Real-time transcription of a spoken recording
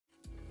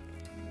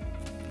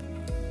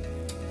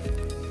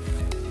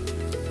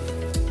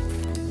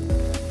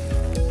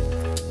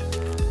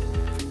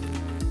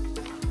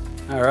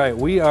All right,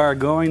 we are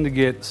going to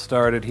get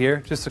started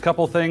here. Just a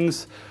couple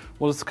things.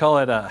 We'll just call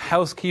it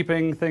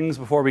housekeeping things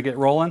before we get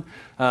rolling.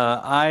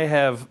 I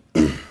have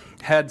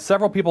had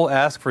several people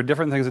ask for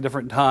different things at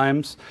different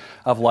times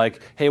of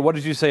like, hey, what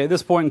did you say at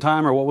this point in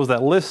time? Or what was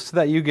that list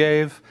that you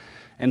gave?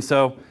 And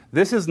so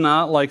this is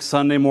not like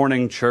Sunday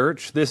morning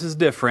church. This is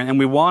different, and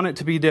we want it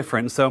to be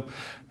different. So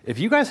if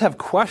you guys have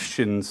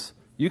questions,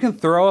 you can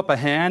throw up a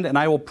hand, and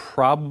I will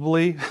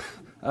probably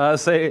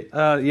say,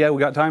 yeah, we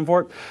got time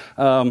for it.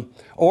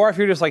 Or if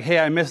you're just like, hey,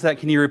 I missed that,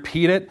 can you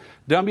repeat it?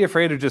 Don't be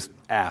afraid to just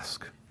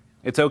ask.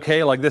 It's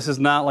okay. Like, this is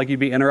not like you'd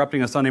be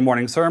interrupting a Sunday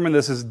morning sermon.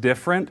 This is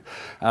different.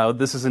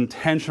 This is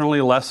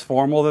intentionally less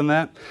formal than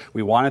that.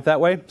 We want it that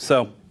way.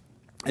 So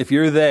if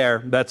you're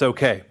there, that's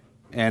okay.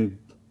 And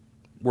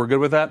we're good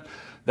with that.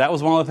 That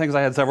was one of the things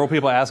I had several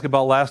people ask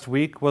about last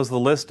week, was the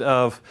list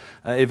of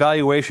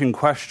evaluation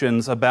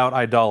questions about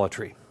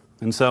idolatry.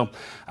 And so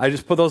I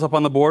just put those up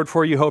on the board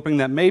for you, hoping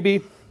that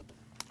maybe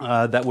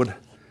that would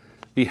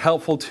be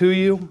helpful to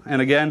you.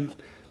 And again,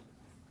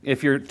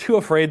 if you're too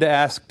afraid to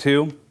ask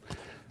too,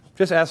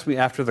 just ask me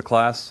after the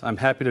class. I'm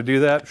happy to do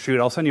that. Shoot,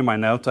 I'll send you my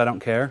notes. I don't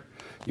care.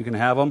 You can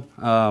have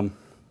them.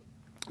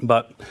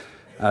 But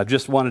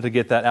just wanted to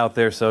get that out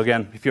there. So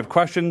again, if you have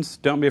questions,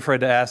 don't be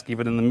afraid to ask,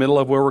 even in the middle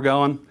of where we're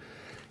going.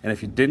 And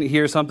if you didn't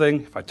hear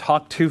something, if I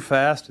talk too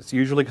fast, it's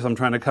usually because I'm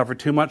trying to cover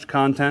too much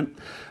content.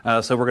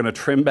 So we're going to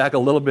trim back a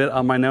little bit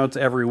on my notes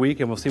every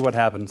week, and we'll see what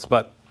happens.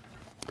 But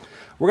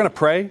we're going to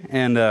pray,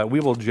 and we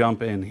will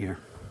jump in here.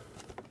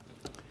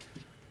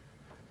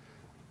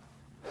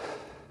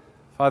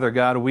 Father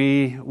God,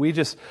 we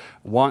just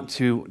want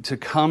to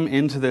come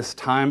into this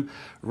time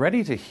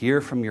ready to hear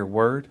from your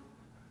word.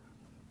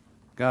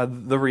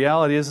 God, the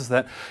reality is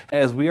that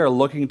as we are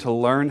looking to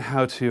learn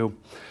how to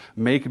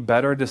make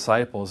better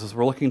disciples, as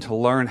we're looking to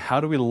learn how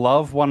do we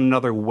love one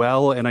another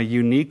well in a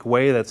unique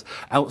way that's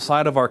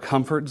outside of our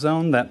comfort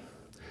zone, that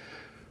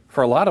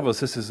for a lot of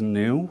us this is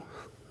new.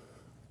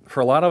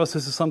 For a lot of us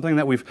this is something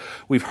that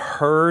we've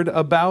heard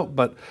about,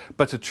 but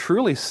to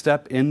truly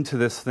step into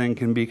this thing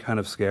can be kind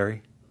of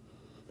scary.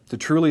 To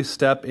truly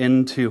step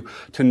into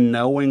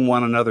knowing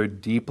one another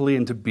deeply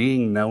and to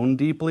being known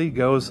deeply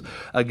goes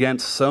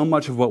against so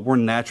much of what we're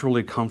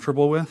naturally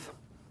comfortable with.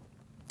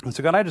 And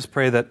so God, I just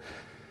pray that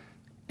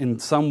in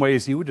some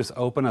ways you would just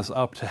open us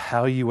up to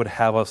how you would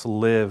have us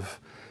live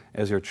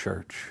as your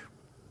church.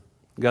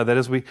 God, that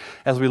as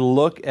we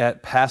look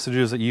at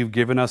passages that you've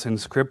given us in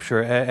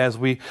Scripture, as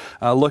we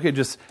look at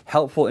just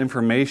helpful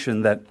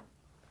information, that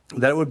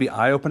it would be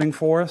eye-opening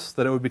for us,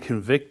 that it would be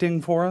convicting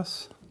for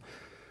us.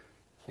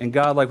 And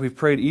God, like we've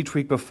prayed each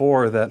week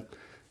before, that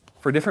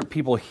for different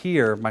people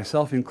here,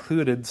 myself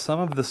included, some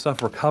of the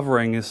stuff we're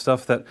covering is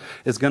stuff that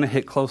is going to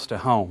hit close to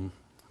home.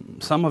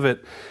 Some of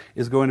it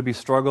is going to be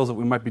struggles that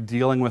we might be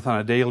dealing with on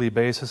a daily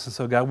basis. And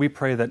so, God, we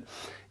pray that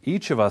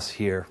each of us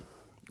here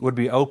would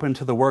be open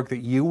to the work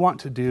that you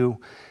want to do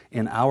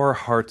in our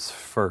hearts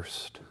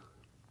first,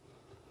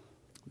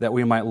 that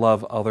we might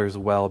love others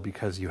well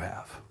because you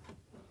have.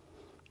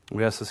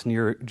 We ask this in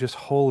your just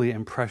holy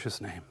and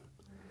precious name.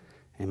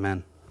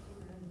 Amen.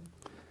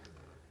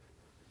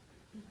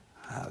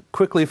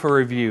 Quickly for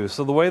review.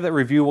 So the way that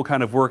review will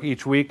kind of work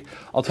each week,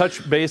 I'll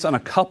touch base on a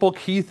couple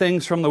key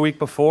things from the week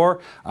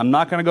before. I'm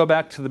not going to go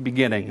back to the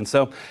beginning. And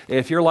so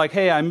if you're like,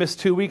 hey, I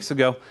missed 2 weeks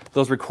ago,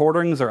 those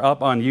recordings are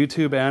up on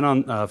YouTube and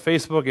on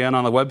Facebook and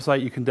on the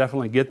website. You can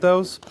definitely get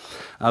those.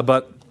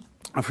 But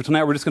for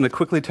tonight, we're just going to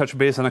quickly touch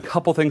base on a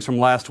couple things from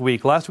last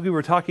week. Last week, we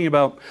were talking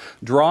about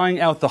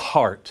drawing out the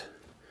heart.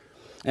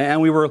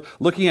 And we were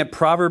looking at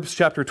Proverbs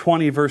chapter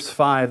 20, verse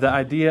 5, the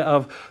idea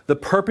of the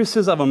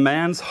purposes of a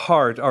man's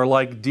heart are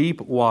like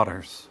deep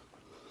waters,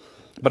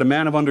 but a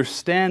man of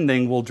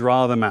understanding will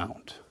draw them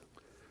out.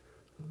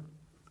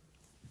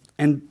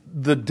 And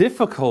the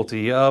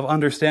difficulty of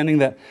understanding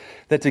that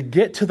to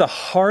get to the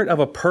heart of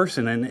a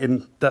person,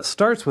 and that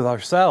starts with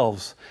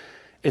ourselves,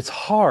 it's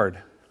hard.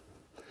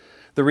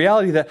 The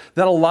reality that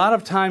a lot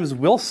of times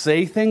we'll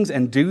say things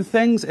and do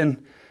things,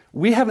 and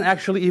we haven't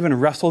actually even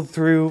wrestled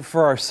through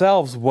for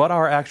ourselves what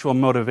our actual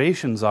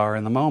motivations are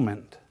in the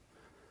moment.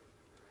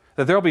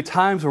 That there will be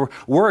times where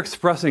we're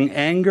expressing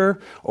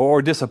anger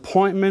or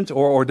disappointment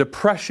or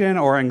depression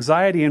or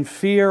anxiety and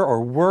fear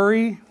or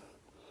worry,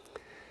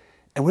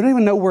 and we don't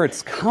even know where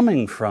it's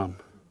coming from.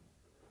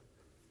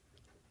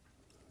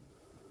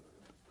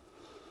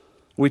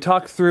 We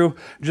talked through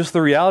just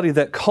the reality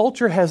that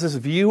culture has this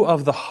view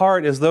of the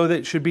heart as though that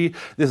it should be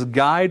this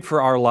guide for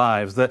our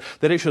lives, that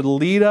it should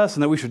lead us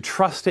and that we should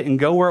trust it and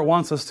go where it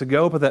wants us to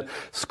go, but that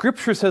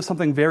Scripture says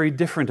something very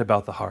different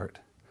about the heart.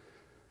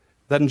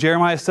 That in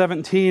Jeremiah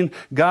 17,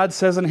 God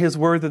says in His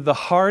Word that the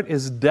heart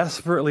is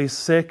desperately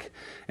sick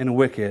and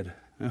wicked.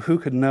 And who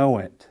could know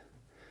it?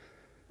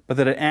 But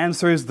that it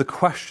answers the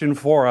question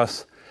for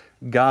us,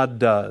 God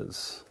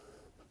does.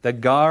 That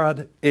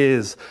God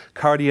is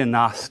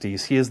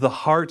kardianostes. He is the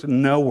heart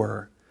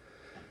knower.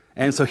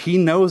 And so He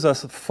knows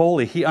us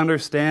fully. He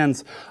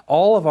understands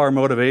all of our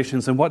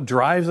motivations and what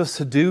drives us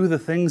to do the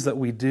things that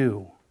we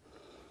do.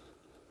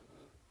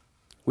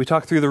 We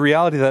talked through the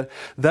reality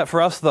that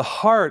for us, the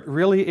heart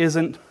really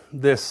isn't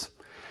this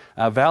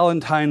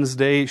Valentine's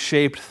Day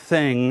shaped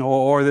thing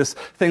or this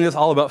thing that's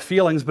all about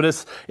feelings, but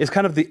it's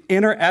kind of the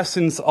inner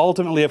essence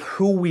ultimately of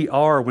who we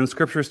are when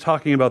Scripture is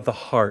talking about the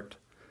heart.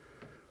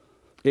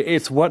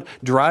 It's what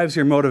drives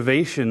your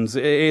motivations.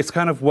 It's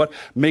kind of what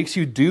makes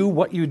you do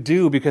what you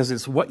do because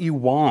it's what you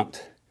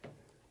want.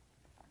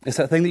 It's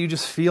that thing that you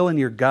just feel in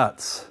your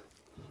guts.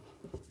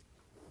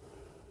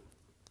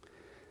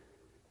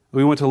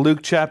 We went to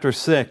Luke chapter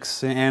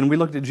 6, and we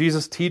looked at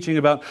Jesus teaching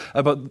about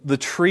the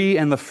tree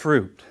and the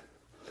fruit.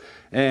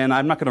 And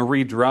I'm not going to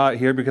redraw it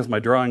here because my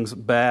drawing's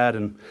bad,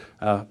 and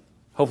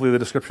hopefully the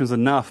description's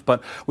enough.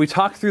 But we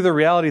talked through the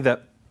reality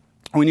that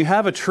when you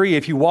have a tree,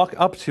 if you walk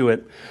up to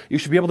it, you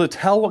should be able to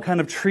tell what kind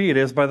of tree it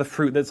is by the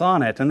fruit that's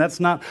on it. And that's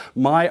not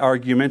my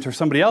argument or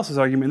somebody else's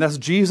argument. That's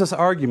Jesus'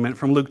 argument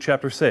from Luke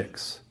chapter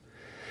 6.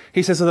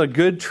 He says that a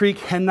good tree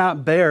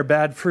cannot bear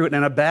bad fruit,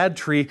 and a bad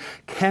tree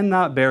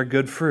cannot bear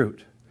good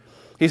fruit.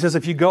 He says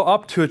if you go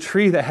up to a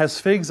tree that has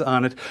figs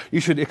on it, you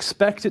should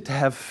expect it to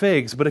have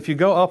figs. But if you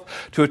go up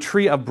to a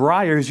tree of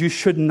briars, you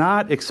should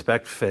not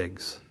expect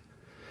figs.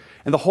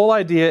 And the whole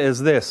idea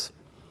is this.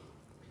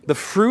 The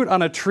fruit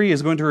on a tree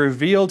is going to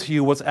reveal to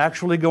you what's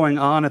actually going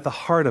on at the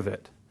heart of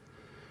it.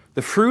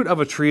 The fruit of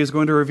a tree is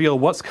going to reveal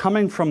what's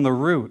coming from the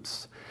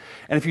roots.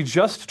 And if you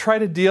just try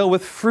to deal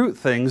with fruit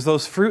things,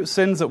 those fruit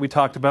sins that we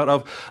talked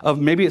about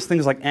of maybe it's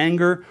things like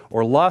anger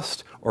or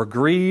lust or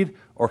greed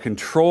or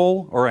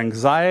control or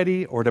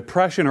anxiety or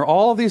depression or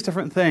all of these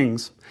different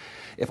things,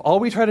 if all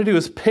we try to do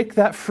is pick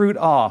that fruit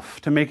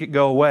off to make it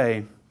go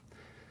away,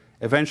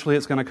 eventually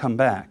it's going to come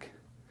back.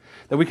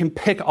 That we can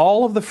pick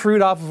all of the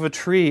fruit off of a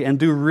tree and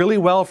do really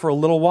well for a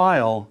little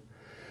while,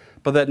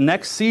 but that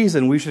next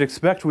season we should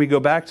expect when we go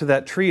back to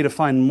that tree to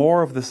find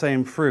more of the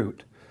same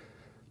fruit.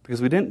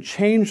 Because we didn't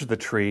change the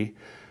tree,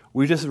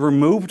 we just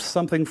removed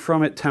something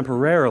from it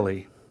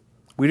temporarily.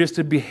 We just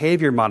did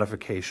behavior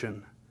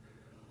modification.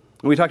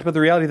 And we talked about the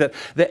reality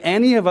that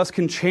any of us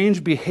can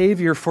change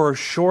behavior for a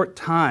short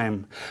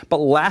time, but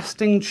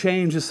lasting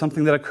change is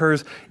something that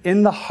occurs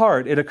in the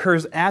heart. It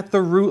occurs at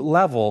the root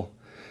level.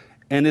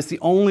 And it's the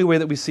only way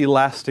that we see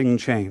lasting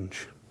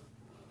change.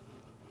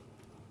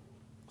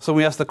 So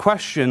we ask the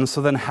question,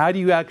 so then how do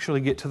you actually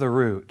get to the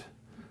root?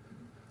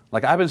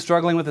 Like I've been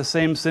struggling with the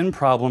same sin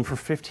problem for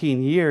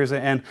 15 years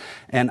and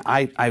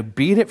I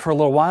beat it for a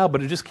little while,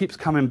 but it just keeps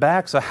coming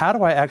back. So how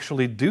do I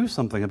actually do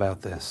something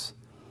about this?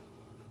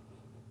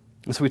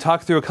 And so we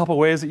talked through a couple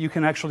ways that you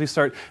can actually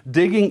start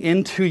digging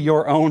into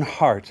your own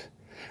heart.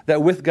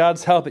 That with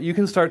God's help, that you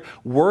can start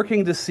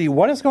working to see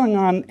what is going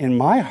on in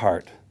my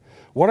heart.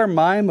 What are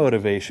my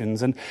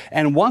motivations?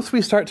 And once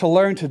we start to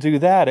learn to do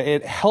that,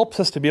 it helps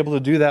us to be able to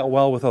do that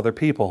well with other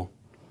people.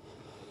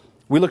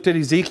 We looked at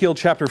Ezekiel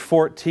chapter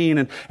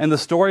 14 and the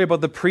story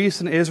about the priests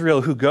in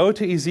Israel who go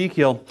to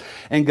Ezekiel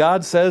and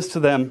God says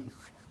to them,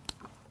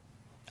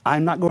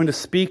 I'm not going to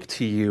speak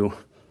to you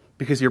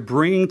because you're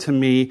bringing to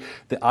me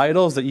the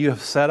idols that you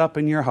have set up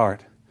in your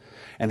heart.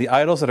 And the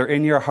idols that are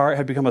in your heart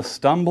have become a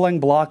stumbling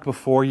block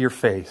before your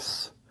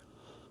face.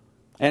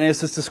 And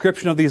it's this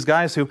description of these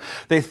guys who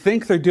they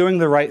think they're doing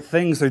the right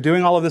things. They're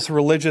doing all of this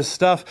religious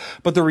stuff.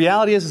 But the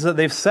reality is that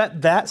they've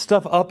set that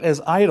stuff up as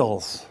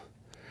idols.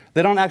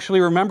 They don't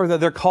actually remember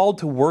that they're called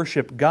to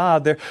worship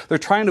God. They're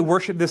trying to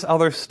worship this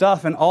other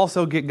stuff and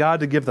also get God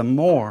to give them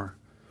more.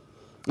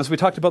 As we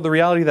talked about the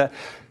reality that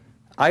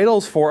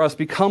idols for us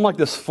become like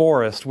this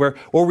forest where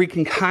we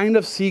can kind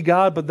of see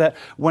God, but that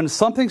when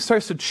something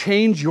starts to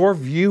change your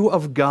view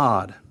of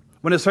God,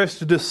 when it starts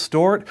to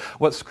distort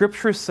what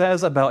Scripture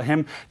says about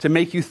Him to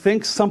make you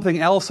think something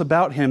else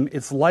about Him,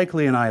 it's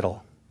likely an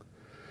idol.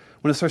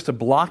 When it starts to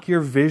block your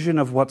vision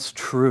of what's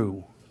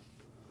true.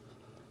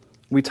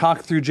 We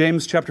talked through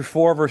James chapter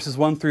 4, verses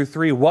 1 through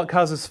 3. What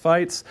causes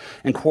fights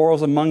and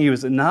quarrels among you?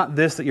 Is it not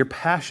this, that your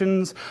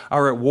passions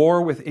are at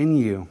war within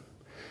you?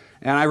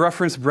 And I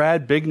referenced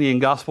Brad Bigney in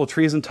Gospel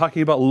Treason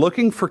talking about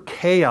looking for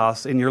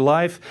chaos in your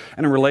life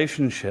and in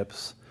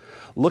relationships.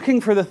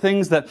 Looking for the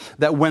things that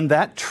when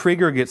that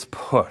trigger gets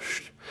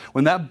pushed,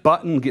 when that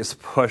button gets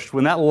pushed,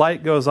 when that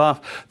light goes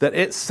off, that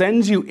it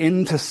sends you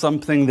into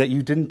something that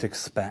you didn't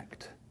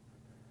expect.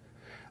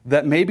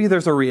 That maybe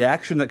there's a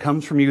reaction that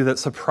comes from you that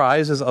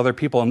surprises other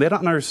people and they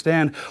don't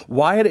understand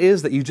why it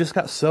is that you just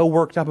got so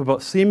worked up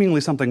about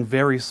seemingly something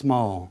very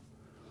small.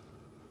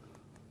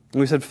 And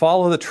we said,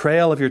 follow the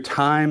trail of your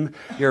time,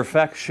 your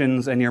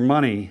affections, and your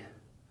money.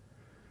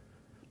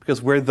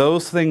 Because where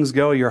those things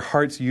go, your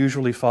heart's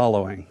usually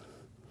following.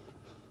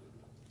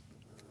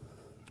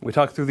 We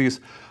talked through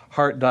these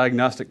heart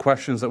diagnostic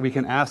questions that we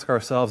can ask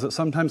ourselves that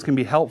sometimes can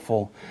be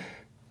helpful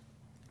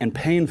and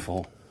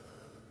painful.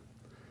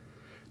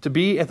 To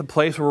be at the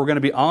place where we're going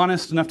to be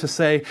honest enough to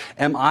say,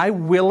 am I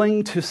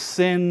willing to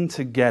sin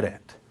to get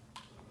it?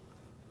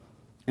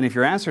 And if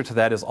your answer to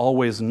that is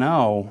always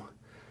no,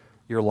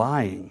 you're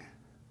lying.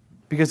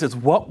 Because it's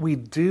what we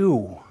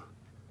do.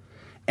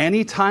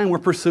 Anytime we're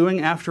pursuing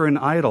after an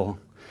idol,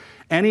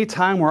 Any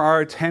time where our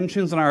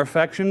attentions and our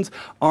affections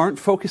aren't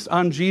focused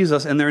on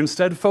Jesus and they're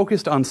instead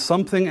focused on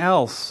something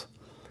else,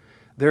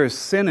 there is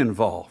sin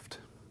involved.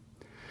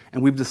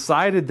 And we've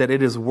decided that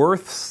it is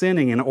worth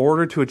sinning in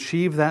order to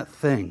achieve that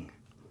thing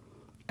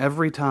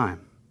every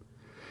time.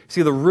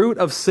 See, the root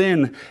of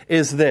sin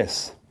is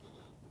this: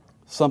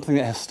 something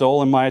that has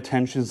stolen my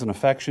attentions and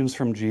affections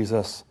from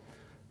Jesus,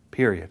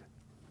 period.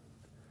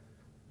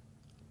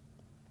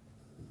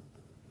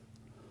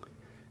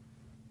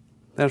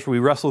 As we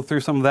wrestle through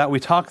some of that, we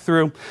talk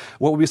through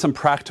what would be some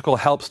practical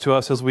helps to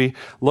us as we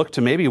look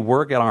to maybe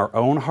work at our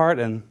own heart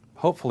and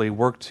hopefully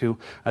work to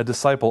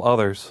disciple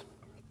others.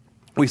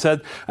 We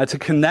said to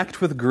connect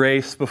with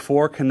grace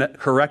before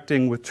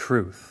correcting with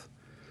truth.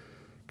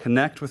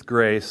 Connect with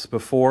grace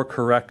before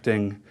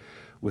correcting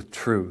with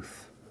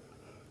truth.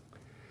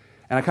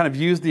 And I kind of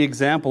used the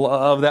example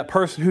of that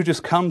person who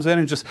just comes in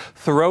and just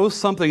throws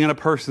something in a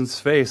person's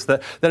face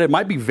that it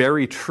might be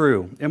very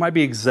true. It might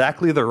be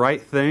exactly the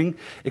right thing.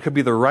 It could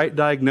be the right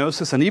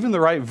diagnosis and even the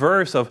right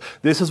verse of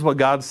this is what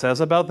God says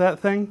about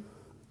that thing.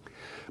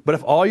 But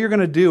if all you're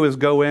going to do is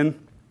go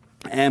in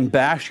and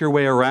bash your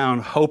way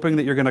around hoping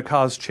that you're going to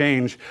cause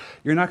change,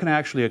 you're not going to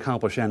actually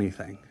accomplish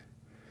anything.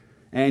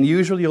 And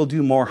usually you'll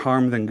do more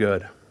harm than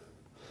good.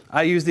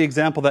 I use the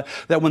example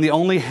that when the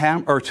only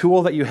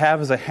tool that you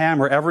have is a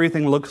hammer,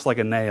 everything looks like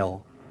a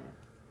nail.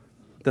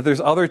 That there's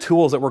other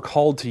tools that we're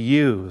called to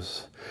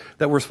use.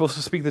 That we're supposed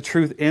to speak the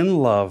truth in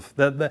love.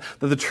 That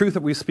the truth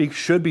that we speak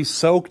should be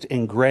soaked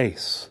in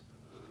grace.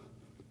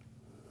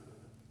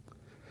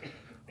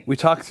 We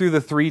talked through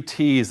the 3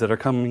 T's that are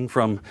coming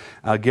from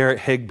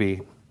Garrett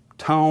Higbee.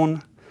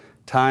 Tone,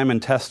 time,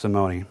 and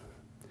testimony.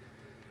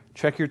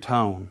 Check your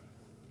tone.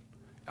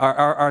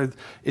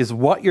 Is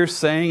what you're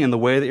saying and the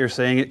way that you're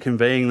saying it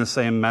conveying the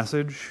same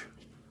message?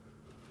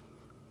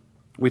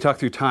 We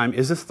talked through time.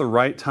 Is this the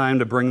right time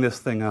to bring this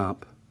thing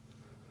up?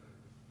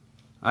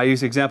 I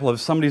use the example of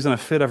somebody's in a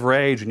fit of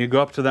rage and you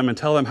go up to them and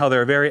tell them how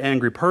they're a very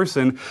angry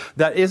person.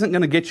 That isn't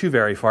going to get you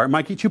very far. It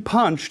might get you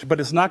punched, but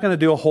it's not going to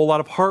do a whole lot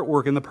of heart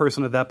work in the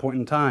person at that point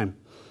in time.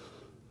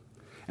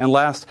 And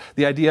last,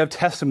 the idea of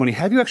testimony.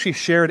 Have you actually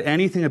shared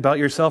anything about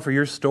yourself or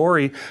your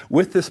story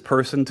with this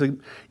person to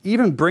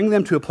even bring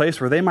them to a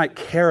place where they might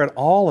care at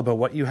all about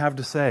what you have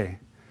to say?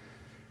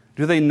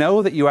 Do they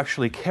know that you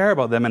actually care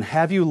about them? And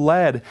have you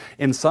led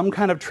in some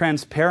kind of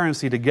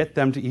transparency to get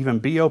them to even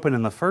be open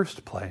in the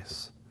first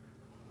place?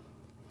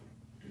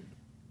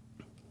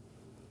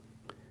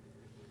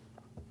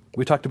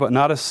 We talked about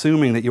not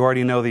assuming that you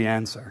already know the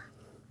answer.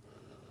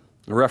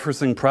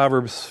 Referencing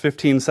Proverbs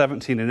 15,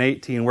 17, and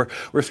 18, where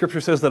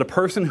Scripture says that a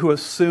person who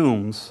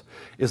assumes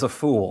is a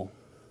fool.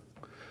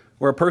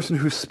 Where a person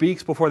who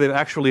speaks before they've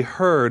actually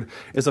heard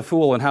is a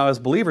fool. And how as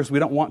believers, we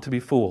don't want to be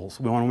fools.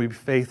 We want to be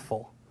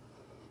faithful.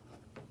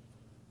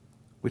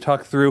 We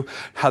talked through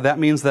how that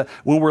means that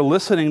when we're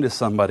listening to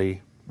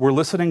somebody, we're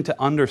listening to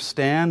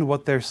understand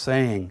what they're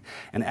saying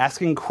and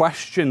asking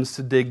questions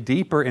to dig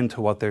deeper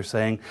into what they're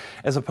saying,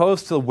 as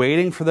opposed to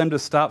waiting for them to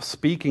stop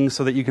speaking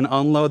so that you can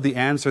unload the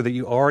answer that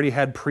you already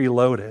had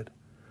preloaded.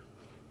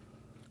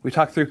 We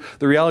talked through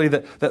the reality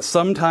that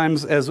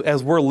sometimes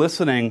as we're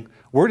listening,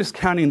 we're just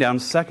counting down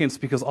seconds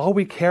because all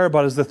we care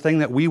about is the thing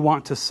that we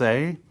want to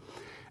say,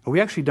 and we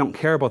actually don't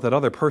care about that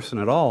other person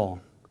at all.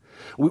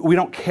 We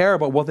don't care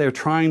about what they're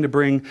trying to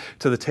bring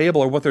to the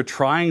table or what they're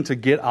trying to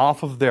get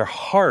off of their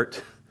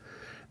heart.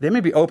 They may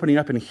be opening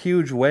up in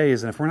huge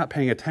ways, and if we're not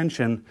paying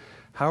attention,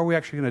 how are we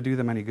actually going to do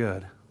them any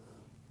good?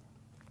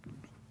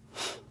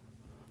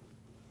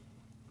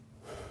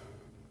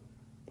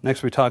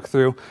 Next, we talk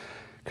through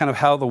kind of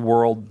how the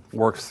world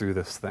works through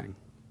this thing.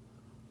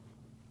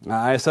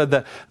 I said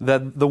that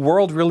the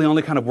world really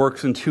only kind of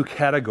works in 2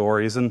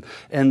 categories, and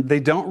they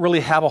don't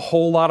really have a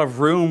whole lot of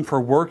room for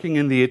working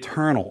in the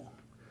eternal.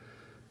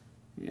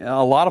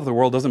 A lot of the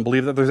world doesn't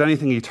believe that there's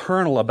anything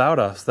eternal about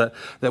us, that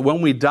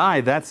when we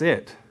die, that's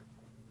it.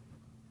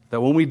 That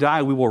when we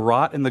die, we will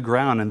rot in the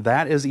ground, and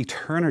that is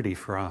eternity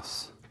for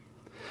us.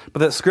 But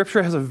that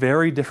Scripture has a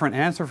very different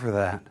answer for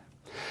that.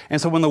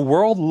 And so when the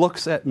world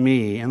looks at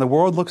me and the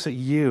world looks at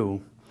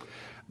you,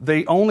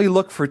 they only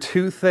look for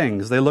 2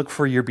 things. They look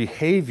for your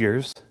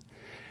behaviors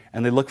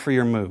and they look for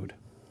your mood.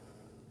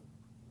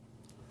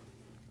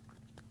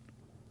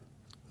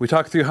 We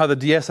talked through how the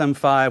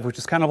DSM-5, which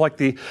is kind of like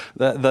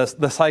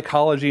the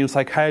psychology and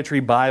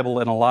psychiatry Bible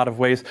in a lot of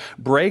ways,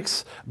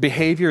 breaks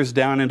behaviors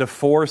down into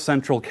 4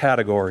 central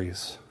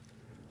categories.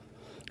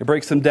 It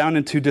breaks them down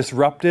into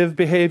disruptive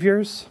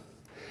behaviors,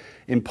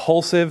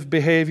 impulsive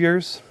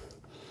behaviors,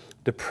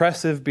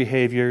 depressive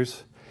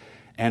behaviors,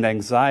 and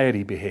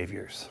anxiety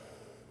behaviors.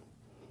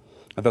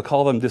 They'll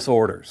call them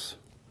disorders.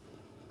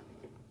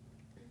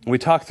 We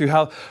talked through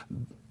how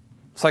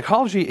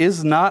psychology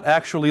is not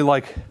actually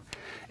like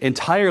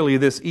entirely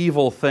this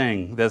evil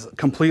thing that's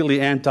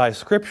completely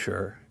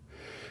anti-Scripture.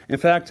 In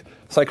fact,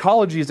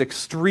 psychology is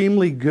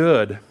extremely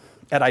good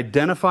at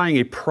identifying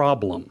a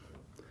problem.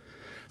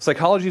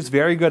 Psychology is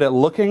very good at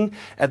looking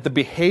at the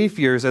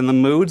behaviors and the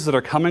moods that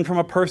are coming from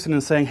a person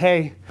and saying,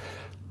 hey,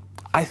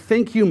 I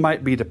think you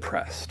might be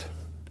depressed.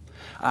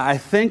 I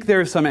think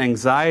there's some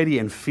anxiety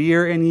and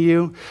fear in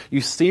you. You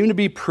seem to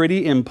be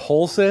pretty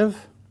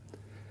impulsive.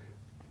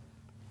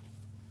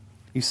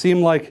 You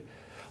seem like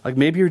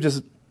maybe you're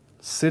just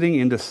sitting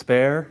in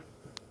despair.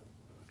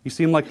 You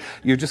seem like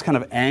you're just kind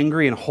of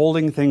angry and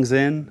holding things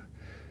in.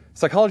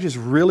 Psychology is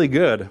really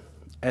good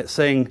at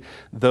saying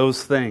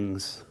those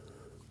things.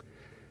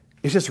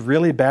 It's just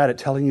really bad at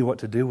telling you what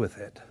to do with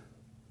it.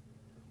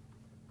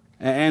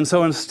 And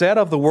so instead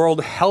of the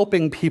world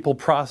helping people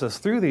process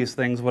through these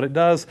things, what it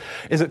does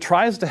is it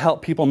tries to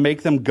help people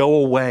make them go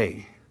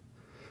away.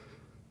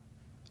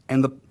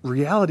 And the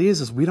reality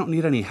is we don't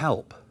need any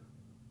help.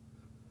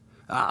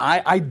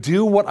 I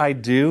do what I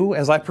do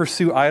as I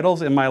pursue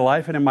idols in my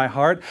life and in my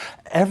heart.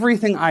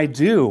 Everything I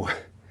do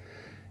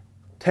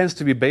tends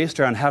to be based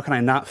around how can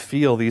I not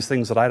feel these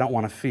things that I don't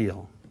want to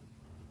feel.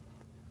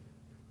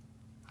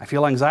 I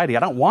feel anxiety. I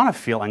don't want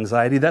to feel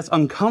anxiety. That's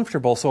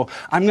uncomfortable, so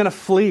I'm going to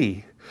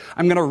flee.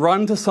 I'm going to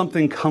run to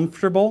something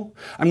comfortable.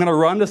 I'm going to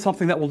run to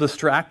something that will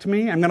distract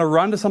me. I'm going to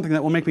run to something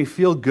that will make me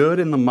feel good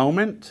in the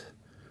moment.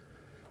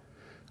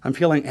 I'm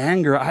feeling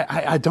anger.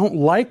 I don't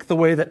like the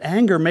way that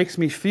anger makes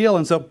me feel,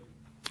 and so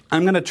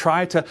I'm going to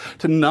try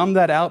to numb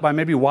that out by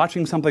maybe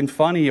watching something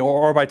funny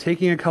or by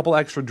taking a couple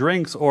extra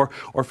drinks or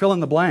fill in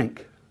the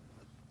blank.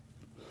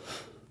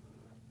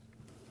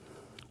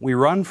 We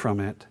run from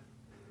it.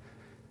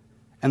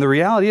 And the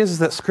reality is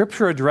that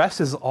Scripture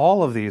addresses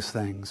all of these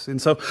things.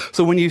 And so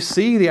when you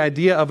see the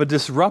idea of a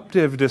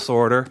disruptive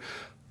disorder,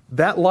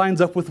 that lines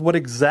up with what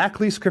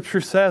exactly Scripture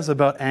says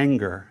about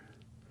anger.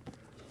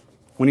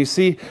 When you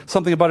see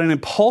something about an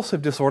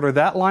impulsive disorder,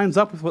 that lines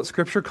up with what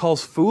Scripture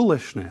calls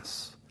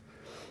foolishness.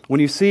 When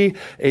you see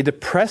a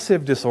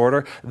depressive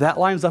disorder, that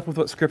lines up with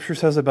what Scripture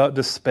says about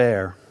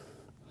despair.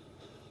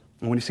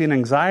 And when you see an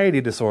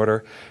anxiety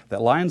disorder, that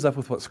lines up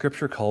with what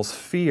Scripture calls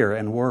fear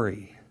and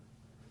worry.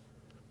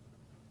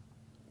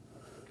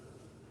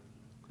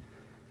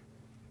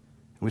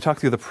 We talk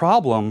through the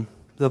problem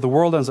that the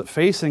world ends up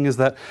facing is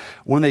that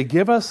when they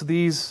give us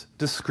these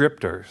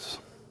descriptors,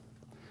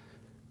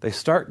 they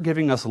start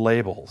giving us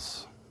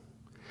labels.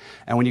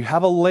 And when you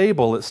have a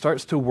label, it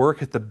starts to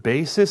work at the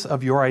basis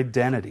of your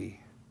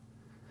identity.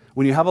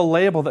 When you have a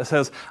label that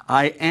says,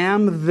 I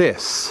am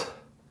this,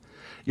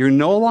 you're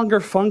no longer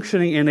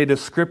functioning in a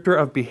descriptor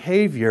of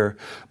behavior,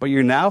 but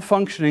you're now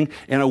functioning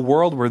in a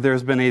world where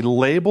there's been a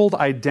labeled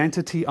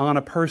identity on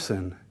a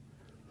person.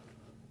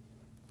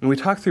 And we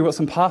talk through what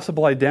some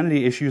possible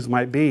identity issues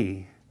might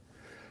be.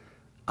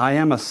 I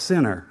am a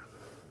sinner.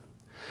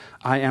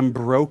 I am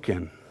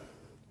broken.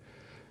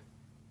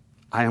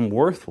 I am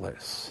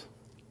worthless.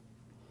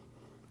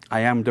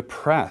 I am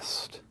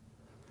depressed.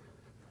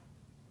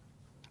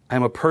 I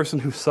am a person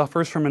who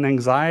suffers from an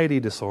anxiety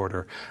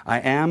disorder.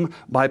 I am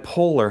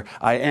bipolar.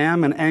 I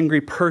am an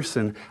angry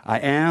person. I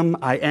am.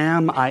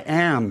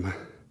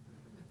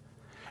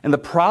 And the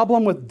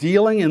problem with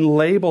dealing in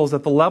labels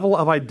at the level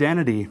of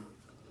identity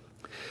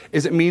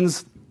is it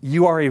means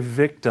you are a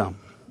victim.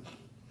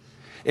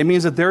 It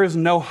means that there is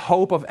no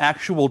hope of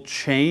actual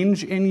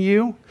change in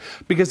you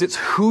because it's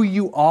who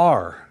you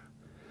are.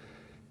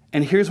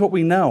 And here's what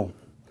we know.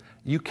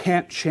 You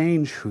can't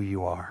change who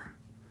you are.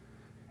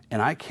 And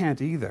I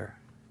can't either.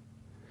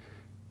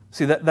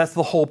 See, that's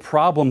the whole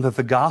problem that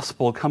the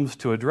gospel comes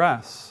to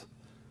address.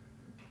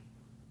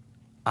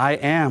 I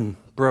am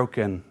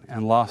broken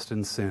and lost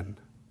in sin.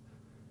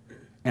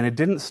 And it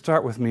didn't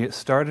start with me. It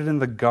started in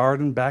the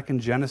garden back in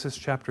Genesis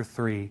chapter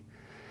 3.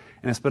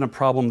 And it's been a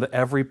problem that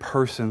every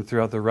person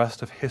throughout the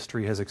rest of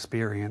history has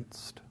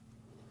experienced.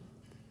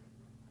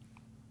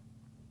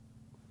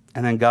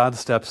 And then God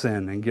steps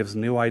in and gives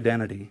new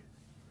identity.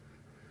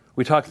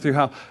 We talked through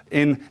how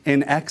in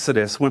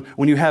Exodus,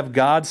 when you have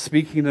God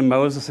speaking to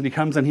Moses and he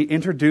comes and he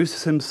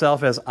introduces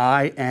himself as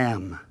I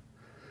am,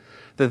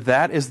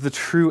 that is the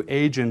true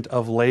agent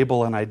of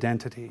label and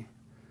identity.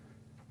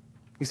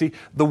 You see,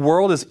 the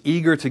world is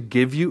eager to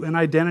give you an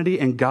identity,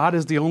 and God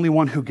is the only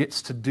one who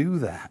gets to do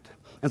that.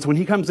 And so when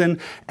he comes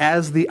in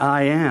as the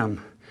I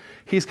am,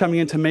 he's coming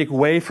in to make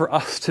way for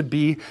us to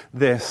be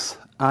this.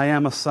 I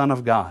am a son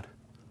of God.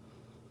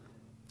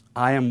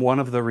 I am one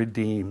of the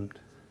redeemed.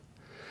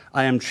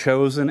 I am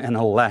chosen and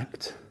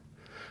elect.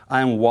 I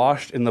am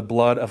washed in the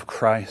blood of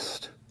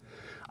Christ.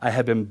 I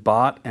have been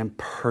bought and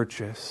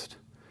purchased.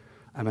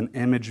 I'm an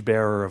image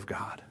bearer of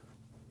God.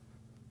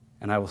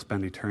 And I will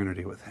spend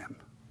eternity with him.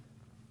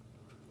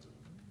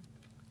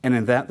 And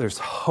in that, there's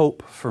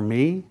hope for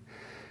me,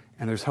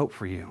 and there's hope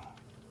for you.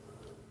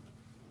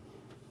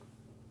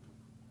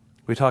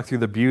 We talked through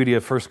the beauty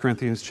of 1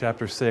 Corinthians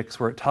chapter 6,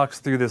 where it talks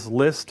through this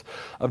list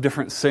of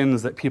different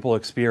sins that people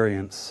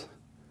experience.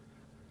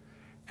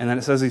 And then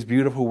it says these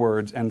beautiful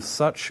words, and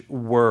such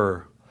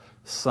were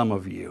some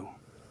of you.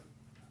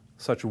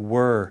 Such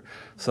were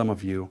some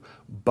of you,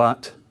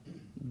 but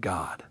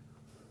God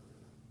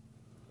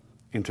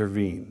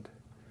intervened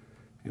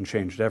and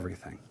changed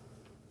everything.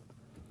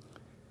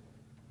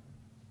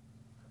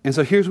 And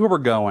so here's where we're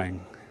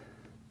going.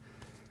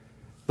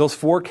 Those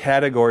 4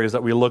 categories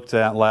that we looked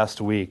at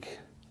last week,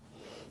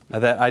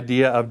 that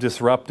idea of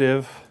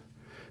disruptive,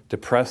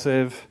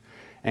 depressive,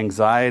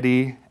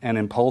 anxiety, and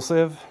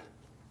impulsive,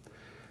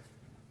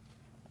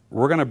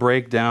 we're going to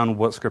break down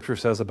what Scripture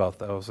says about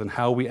those and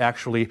how we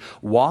actually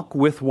walk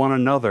with one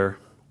another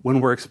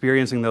when we're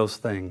experiencing those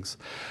things.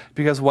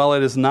 Because while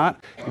it is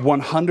not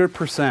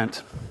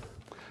 100%,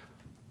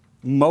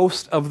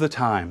 most of the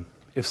time,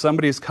 if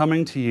somebody is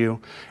coming to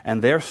you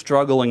and they're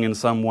struggling in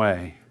some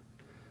way,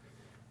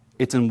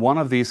 it's in one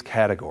of these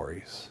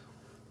categories.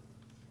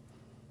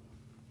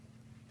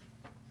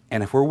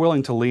 And if we're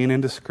willing to lean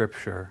into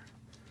Scripture,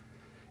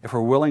 if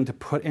we're willing to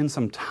put in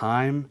some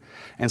time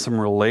and some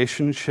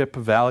relationship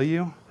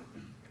value,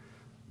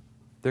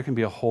 there can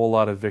be a whole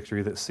lot of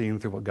victory that's seen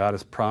through what God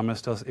has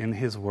promised us in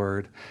His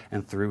Word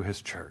and through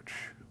His church.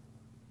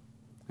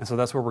 And so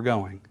that's where we're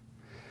going.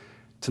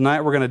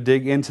 Tonight we're going to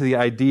dig into the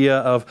idea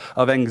of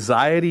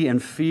anxiety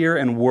and fear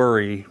and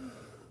worry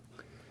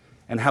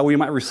and how we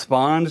might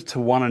respond to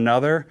one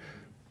another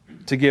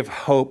to give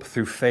hope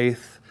through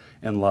faith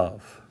and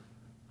love.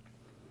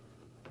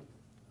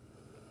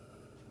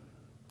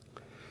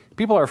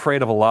 People are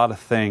afraid of a lot of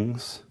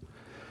things.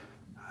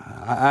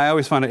 I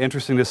always find it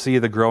interesting to see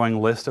the growing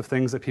list of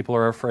things that people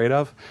are afraid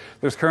of.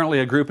 There's currently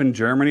a group in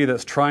Germany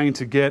that's trying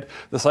to get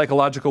the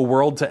psychological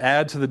world to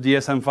add to the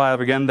DSM-5.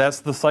 Again, that's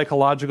the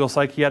psychological,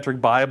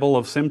 psychiatric Bible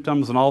of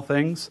symptoms and all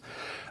things.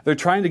 They're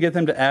trying to get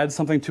them to add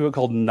something to it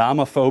called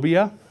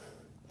nomophobia,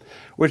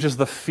 which is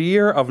the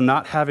fear of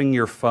not having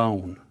your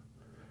phone.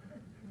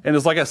 And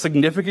it's like a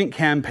significant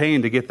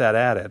campaign to get that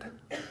added.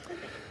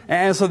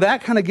 And so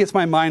that kind of gets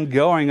my mind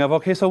going of,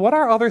 okay, so what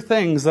are other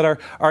things that are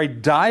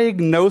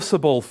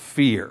diagnosable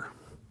fear?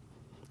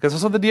 Because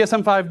that's what the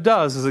DSM-5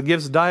 does, is it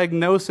gives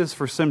diagnosis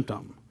for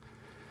symptom.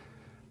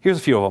 Here's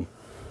a few of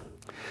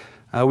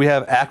them. We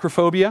have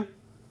acrophobia.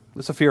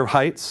 That's a fear of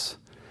heights.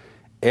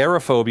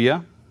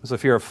 Aerophobia. That's a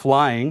fear of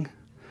flying.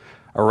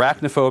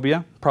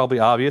 Arachnophobia, probably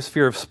obvious,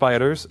 fear of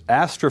spiders.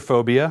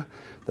 Astrophobia,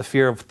 the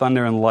fear of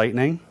thunder and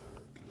lightning.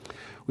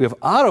 We have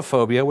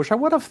autophobia, which I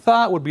would have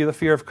thought would be the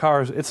fear of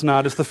cars. It's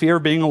not. It's the fear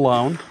of being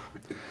alone.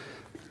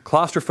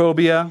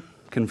 Claustrophobia,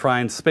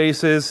 confined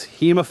spaces.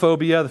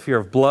 Hemophobia, the fear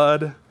of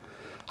blood.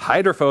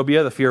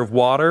 Hydrophobia, the fear of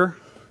water.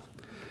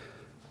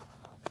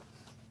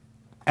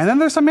 And then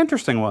there's some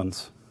interesting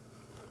ones.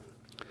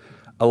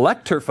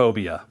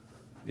 Electrophobia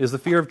is the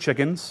fear of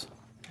chickens.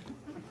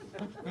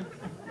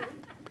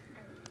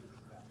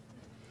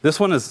 This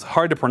one is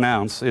hard to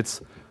pronounce.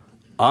 It's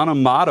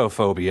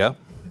onomatophobia.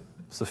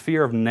 It's the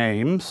fear of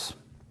names.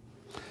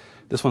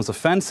 This one's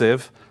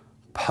offensive.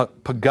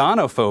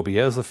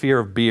 Paganophobia is the fear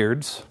of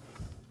beards.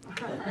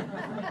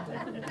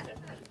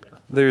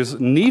 There's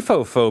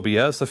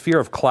nephophobia, it's the fear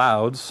of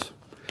clouds.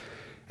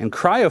 And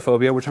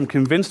cryophobia, which I'm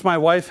convinced my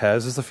wife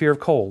has, is the fear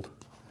of cold.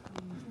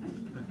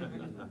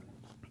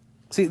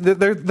 See,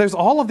 there's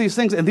all of these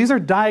things, and these are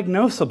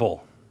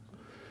diagnosable.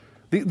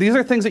 These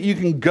are things that you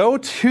can go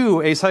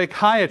to a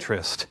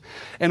psychiatrist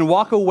and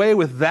walk away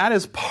with that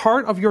as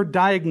part of your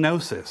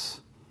diagnosis.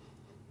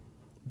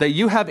 That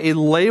you have a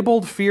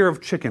labeled fear of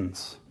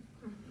chickens.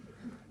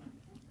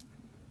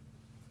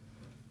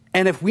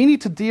 And if we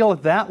need to deal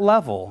at that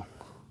level,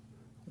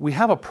 we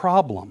have a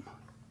problem.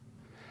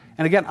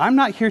 And again, I'm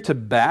not here to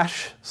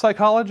bash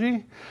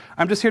psychology.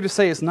 I'm just here to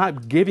say it's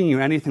not giving you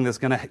anything that's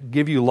going to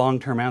give you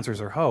long-term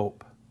answers or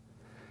hope.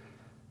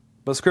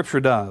 But Scripture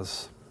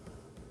does.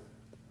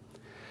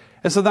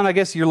 And so then I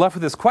guess you're left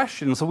with this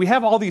question. So we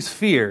have all these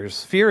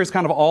fears. Fear is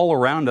kind of all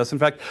around us. In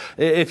fact,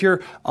 if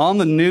you're on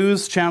the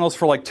news channels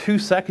for like 2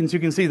 seconds, you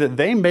can see that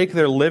they make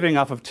their living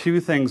off of two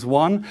things.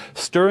 One,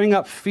 stirring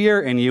up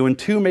fear in you, and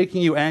two,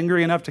 making you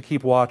angry enough to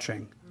keep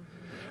watching.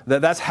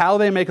 That's how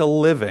they make a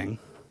living.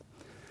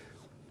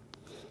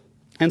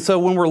 And so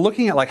when we're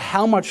looking at like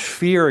how much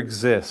fear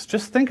exists,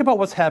 just think about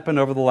what's happened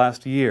over the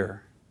last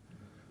year.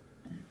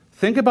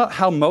 Think about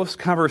how most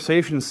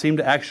conversations seem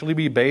to actually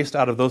be based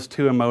out of those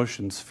two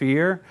emotions,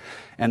 fear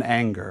and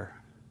anger,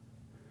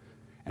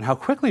 and how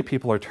quickly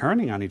people are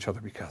turning on each other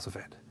because of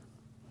it.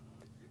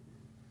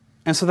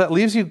 And so that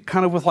leaves you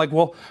kind of with like,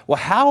 well,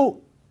 how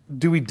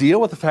do we deal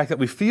with the fact that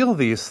we feel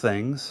these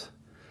things?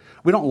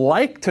 We don't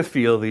like to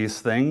feel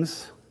these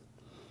things.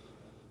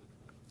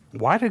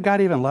 Why did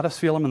God even let us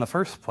feel them in the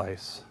first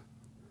place?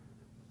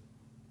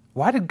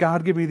 Why did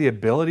God give me the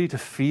ability to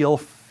feel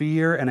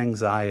fear and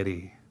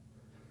anxiety?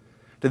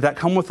 Did that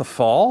come with the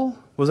fall?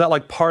 Was that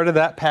like part of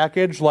that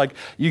package? Like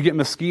you get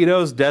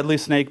mosquitoes, deadly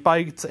snake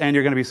bites, and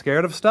you're going to be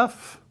scared of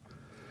stuff?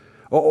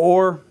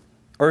 Or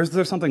is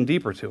there something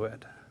deeper to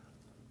it?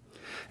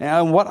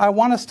 And what I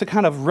want us to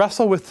kind of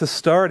wrestle with to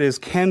start is,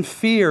 can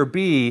fear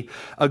be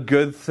a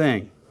good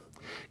thing?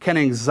 Can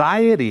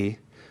anxiety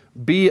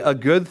be a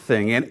good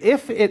thing? And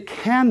if it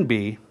can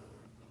be,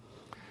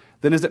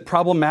 then is it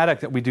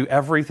problematic that we do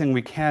everything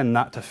we can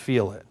not to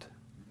feel it?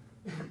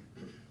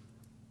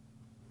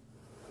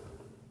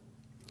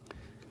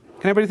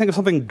 Can anybody think of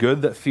something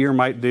good that fear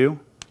might do?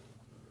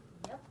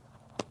 Yep.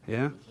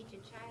 Yeah? Teach a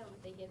child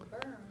if they get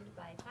burned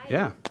by fire.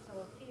 Yeah.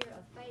 So a fear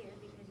of fire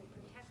because it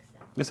protects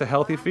them. It's a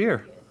healthy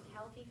fear.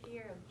 Healthy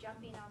fear of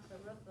jumping off the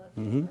roof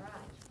of Mm-hmm. the garage.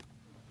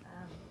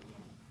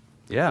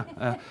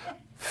 Yeah.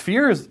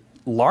 Fear is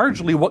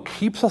largely what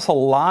keeps us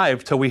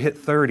alive till we hit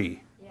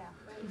 30. Yeah.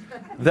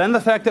 Then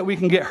the fact that we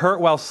can get hurt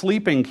while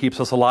sleeping keeps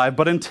us alive.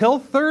 But until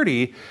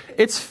 30,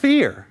 it's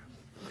fear.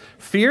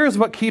 Fear is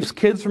what keeps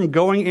kids from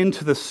going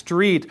into the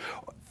street.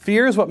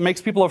 Fear is what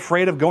makes people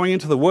afraid of going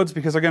into the woods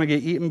because they're going to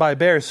get eaten by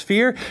bears.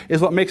 Fear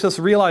is what makes us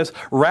realize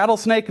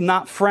rattlesnake,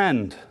 not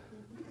friend.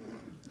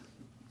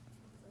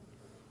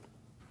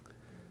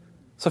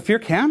 So fear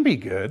can be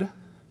good.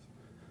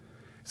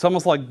 It's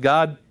almost like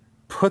God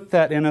put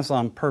that in us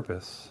on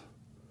purpose.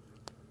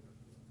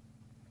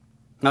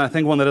 And I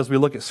think one that as we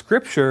look at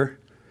Scripture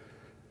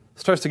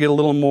starts to get a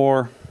little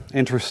more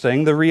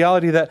interesting. The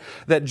reality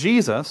that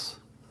Jesus,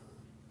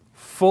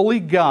 fully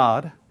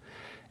God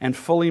and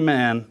fully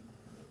man,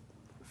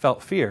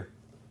 felt fear.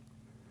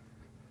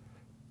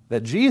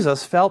 That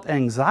Jesus felt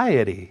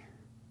anxiety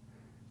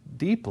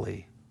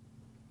deeply.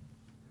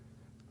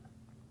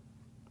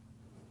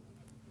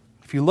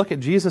 If you look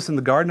at Jesus in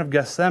the Garden of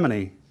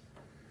Gethsemane,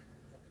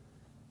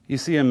 you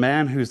see a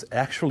man who's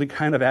actually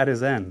kind of at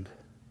his end.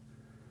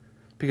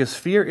 Because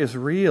fear is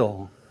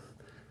real.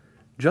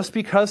 Just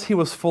because he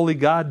was fully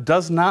God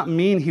does not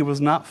mean he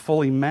was not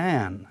fully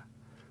man.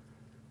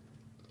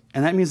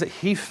 And that means that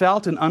he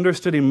felt and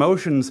understood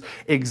emotions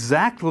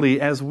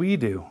exactly as we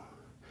do.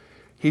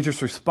 He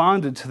just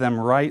responded to them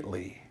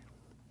rightly.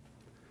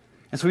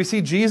 And so we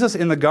see Jesus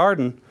in the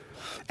garden,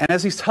 and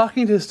as he's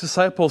talking to his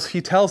disciples,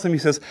 he tells them, he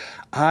says,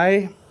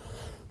 I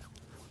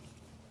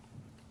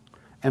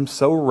am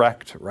so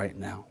wrecked right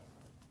now.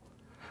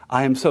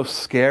 I am so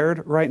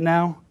scared right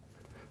now.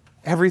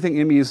 Everything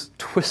in me is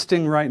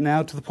twisting right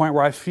now to the point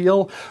where I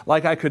feel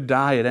like I could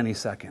die at any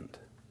second.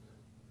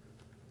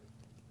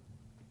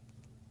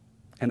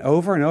 And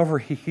over,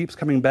 he keeps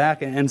coming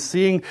back and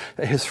seeing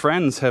that his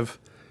friends have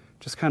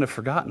just kind of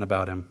forgotten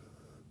about him.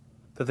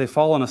 That they've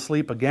fallen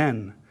asleep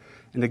again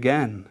and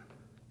again.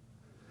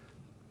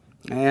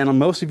 And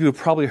most of you have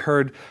probably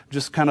heard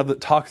just kind of the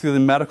talk through the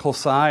medical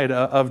side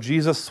of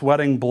Jesus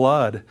sweating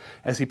blood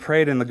as he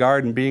prayed in the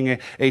garden, being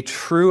a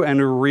true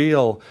and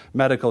real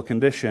medical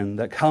condition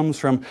that comes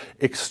from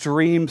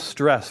extreme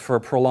stress for a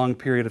prolonged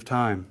period of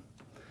time.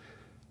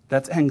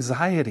 That's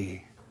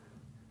anxiety.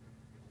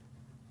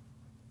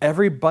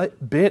 Every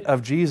bit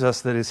of Jesus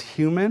that is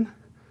human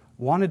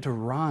wanted to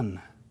run.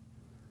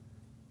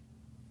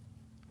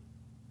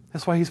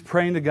 That's why he's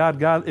praying to God,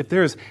 God, if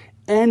there is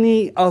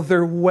any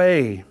other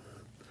way,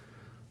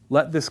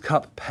 let this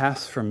cup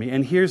pass from me.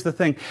 And here's the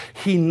thing.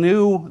 He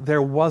knew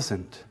there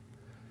wasn't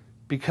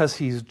because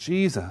he's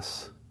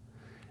Jesus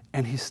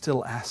and he's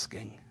still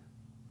asking.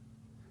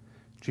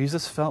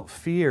 Jesus felt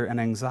fear and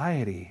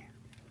anxiety.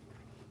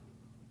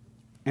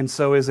 And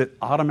so is it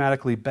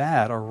automatically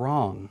bad or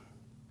wrong?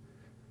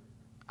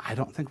 I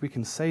don't think we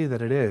can say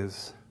that it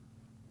is.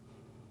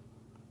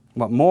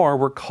 What more,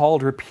 we're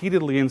called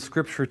repeatedly in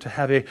Scripture to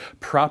have a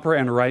proper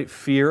and right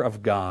fear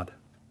of God,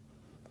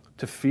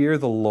 to fear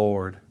the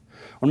Lord.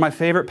 One of my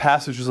favorite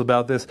passages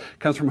about this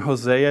comes from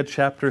Hosea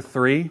chapter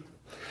 3.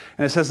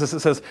 And it says this,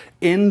 it says,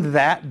 in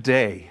that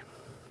day,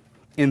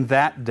 and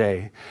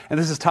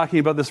this is talking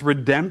about this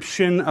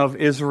redemption of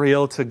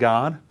Israel to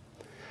God.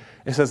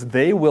 It says,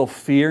 they will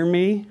fear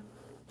me,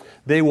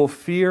 they will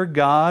fear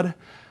God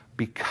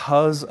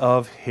because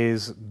of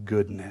his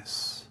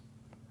goodness.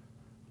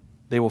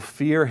 They will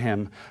fear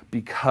him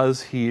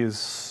because he is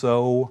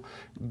so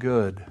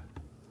good.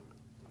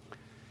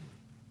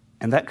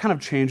 And that kind of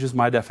changes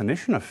my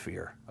definition of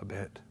fear a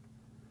bit.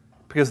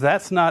 Because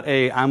that's not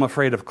I'm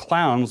afraid of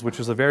clowns, which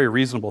is a very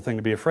reasonable thing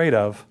to be afraid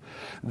of.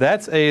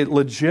 That's a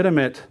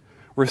legitimate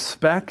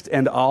respect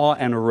and awe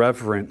and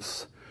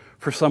reverence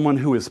for someone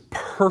who is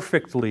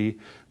perfectly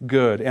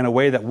good in a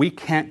way that we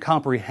can't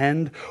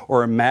comprehend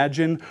or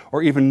imagine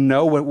or even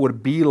know what it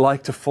would be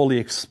like to fully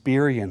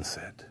experience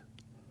it.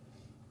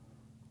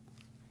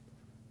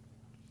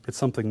 It's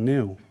something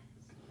new.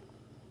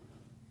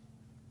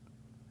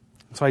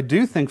 So I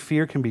do think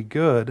fear can be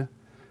good.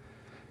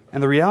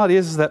 And the reality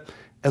is that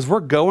as we're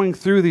going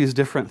through these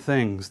different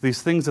things,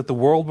 these things that the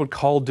world would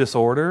call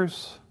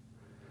disorders,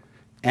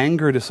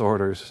 anger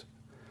disorders,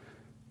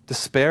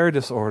 despair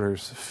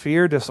disorders,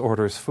 fear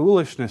disorders,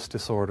 foolishness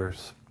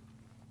disorders,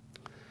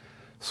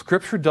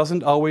 Scripture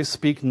doesn't always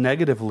speak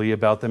negatively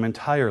about them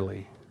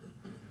entirely,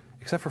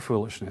 except for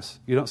foolishness.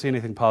 You don't see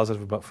anything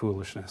positive about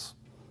foolishness.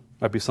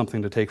 Might be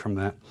something to take from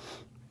that.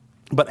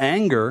 But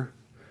anger,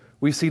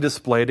 we see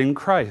displayed in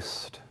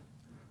Christ.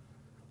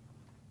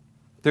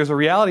 There's a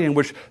reality in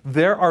which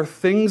there are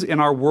things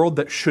in our world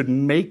that should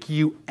make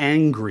you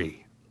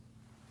angry.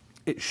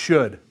 It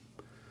should.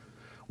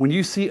 When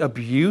you see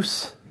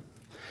abuse,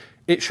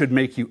 it should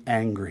make you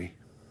angry.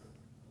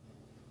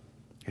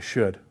 It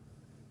should.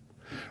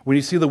 When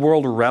you see the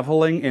world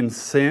reveling in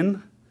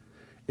sin,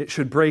 it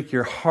should break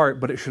your heart,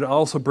 but it should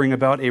also bring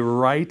about a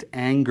right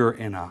anger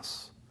in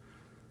us.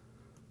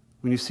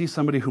 When you see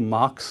somebody who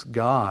mocks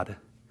God,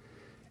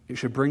 it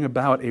should bring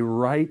about a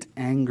right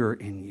anger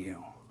in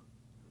you.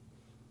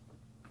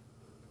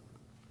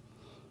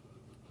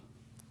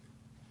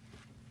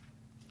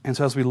 And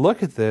so as we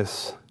look at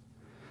this,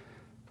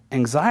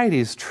 anxiety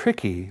is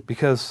tricky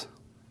because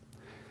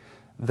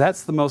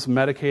that's the most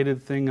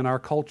medicated thing in our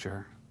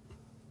culture.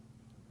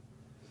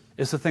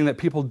 It's the thing that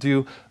people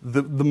do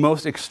the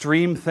most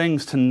extreme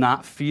things to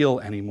not feel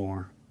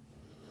anymore.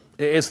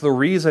 It's the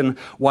reason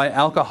why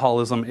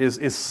alcoholism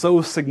is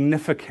so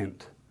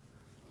significant.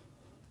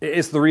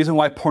 It's the reason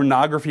why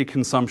pornography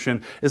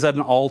consumption is at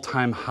an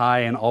all-time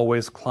high and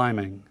always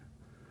climbing.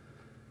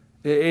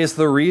 It's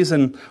the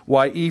reason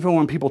why even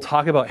when people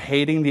talk about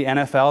hating the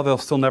NFL, they'll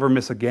still never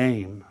miss a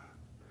game.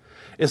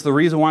 It's the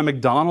reason why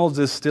McDonald's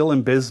is still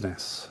in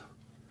business.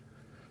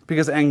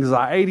 Because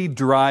anxiety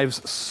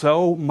drives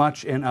so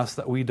much in us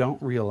that we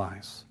don't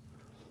realize.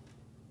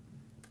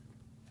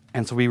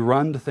 And so we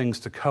run to things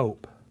to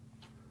cope.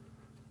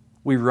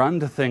 We run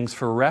to things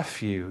for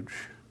refuge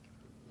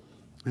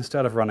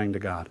instead of running to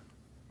God.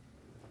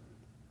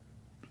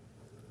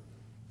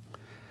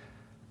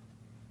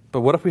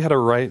 But what if we had a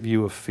right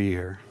view of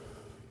fear?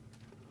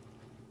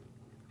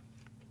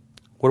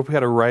 What if we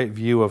had a right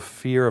view of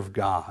fear of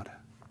God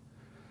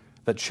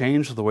that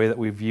changed the way that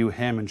we view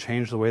Him and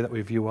changed the way that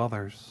we view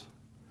others?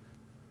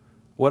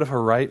 What if a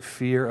right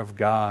fear of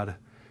God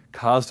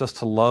caused us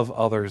to love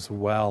others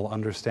well,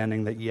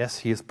 understanding that yes,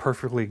 He is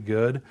perfectly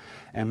good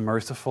and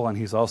merciful, and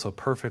He's also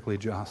perfectly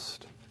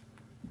just?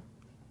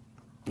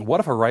 What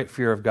if a right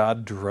fear of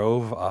God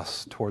drove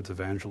us towards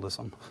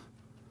evangelism?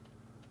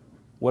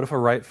 What if a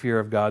right fear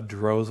of God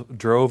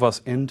drove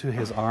us into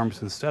His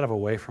arms instead of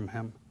away from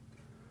Him?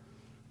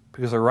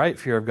 Because a right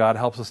fear of God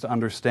helps us to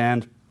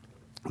understand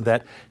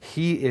that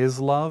He is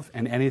love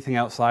and anything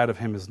outside of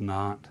Him is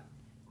not.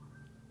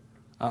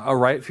 A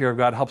right fear of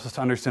God helps us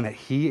to understand that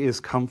He is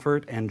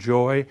comfort and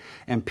joy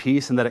and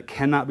peace and that it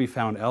cannot be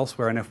found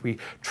elsewhere. And if we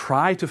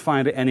try to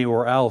find it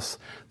anywhere else,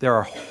 there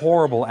are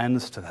horrible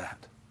ends to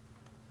that.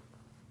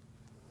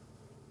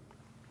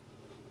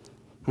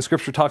 And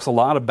Scripture talks a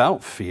lot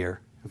about fear.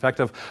 In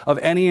fact, of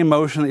any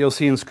emotion that you'll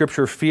see in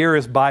Scripture, fear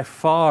is by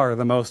far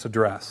the most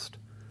addressed.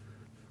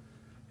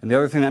 And the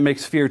other thing that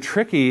makes fear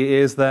tricky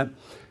is that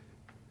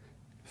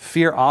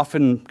fear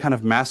often kind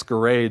of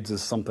masquerades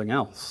as something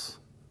else.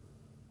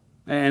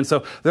 And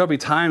so there'll be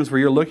times where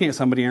you're looking at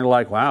somebody and you're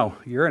like, wow,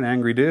 you're an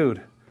angry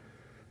dude.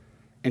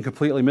 And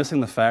completely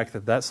missing the fact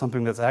that that's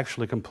something that's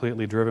actually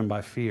completely driven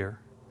by fear.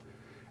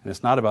 And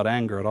it's not about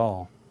anger at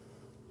all.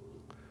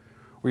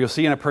 Where you'll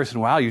see in a person,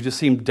 wow, you just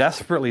seem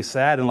desperately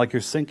sad and like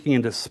you're sinking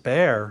in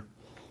despair.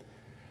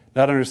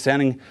 Not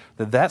understanding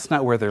that that's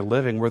not where they're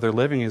living. Where they're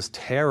living is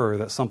terror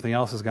that something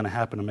else is going to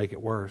happen to make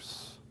it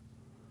worse.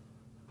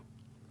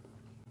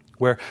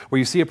 Where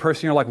you see a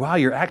person, you're like, wow,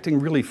 you're acting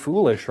really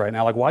foolish right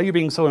now. Like, why are you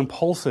being so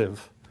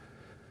impulsive?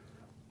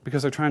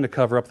 Because they're trying to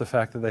cover up the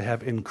fact that they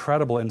have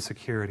incredible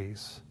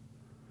insecurities.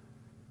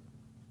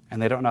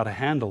 And they don't know how to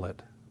handle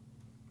it.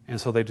 And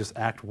so they just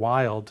act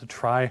wild to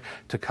try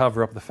to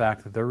cover up the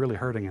fact that they're really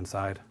hurting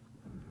inside.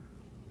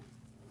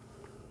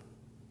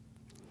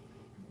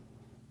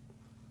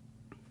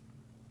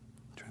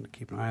 Trying to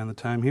keep an eye on the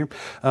time here.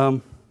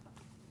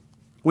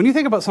 When you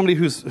think about somebody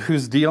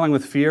who's dealing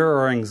with fear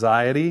or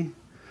anxiety,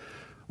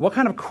 what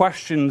kind of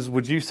questions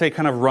would you say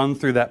kind of run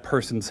through that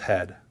person's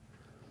head?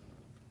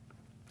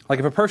 Like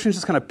if a person's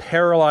just kind of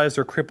paralyzed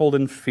or crippled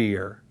in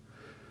fear,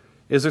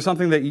 is there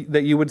something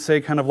that you would say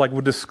kind of like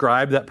would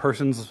describe that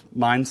person's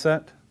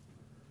mindset?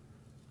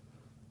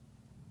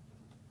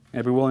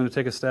 And be willing to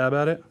take a stab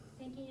at it?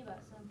 Thinking about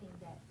something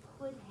that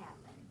could happen,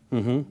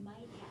 Mm-hmm. might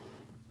happen,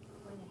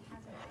 or that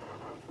hasn't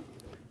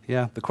happened.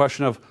 Yeah, the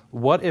question of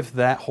what if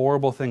that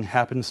horrible thing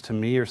happens to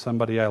me or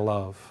somebody I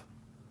love?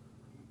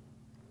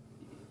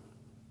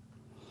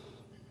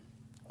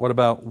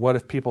 What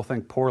if people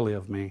think poorly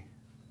of me?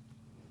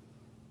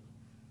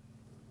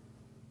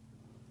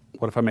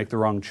 What if I make the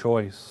wrong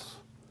choice?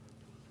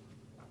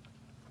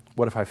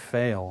 What if I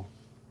fail?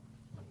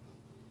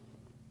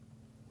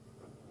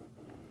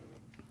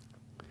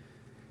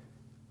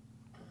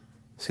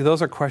 See,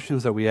 those are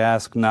questions that we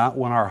ask not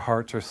when our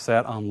hearts are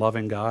set on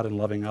loving God and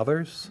loving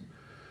others,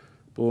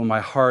 but when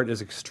my heart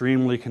is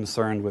extremely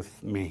concerned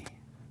with me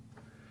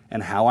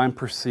and how I'm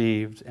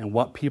perceived and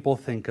what people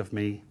think of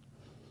me.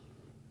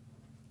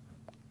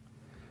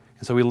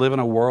 And so we live in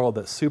a world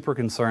that's super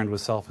concerned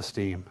with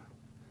self-esteem.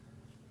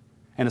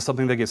 And it's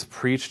something that gets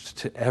preached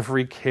to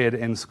every kid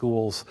in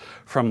schools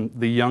from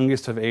the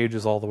youngest of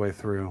ages all the way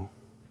through.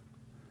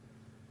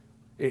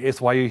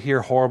 It's why you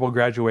hear horrible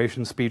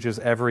graduation speeches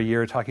every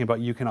year talking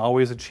about you can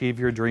always achieve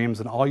your dreams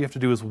and all you have to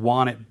do is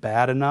want it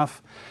bad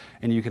enough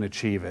and you can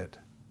achieve it.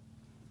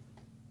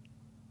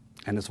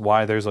 And it's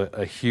why there's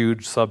a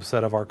huge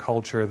subset of our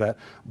culture that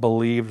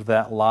believed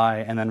that lie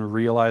and then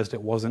realized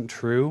it wasn't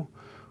true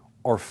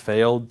or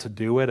failed to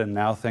do it and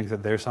now think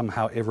that they're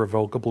somehow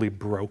irrevocably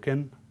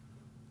broken.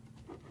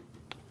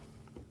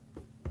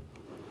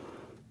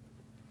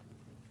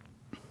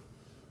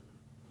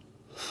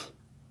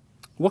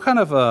 What kind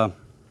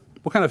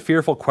of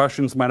fearful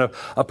questions might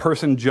a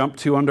person jump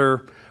to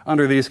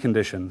under these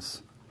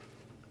conditions?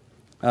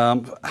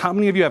 How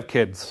many of you have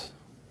kids?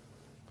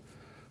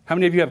 How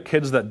many of you have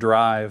kids that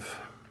drive?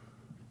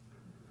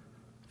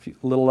 A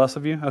little less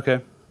of you?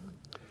 Okay.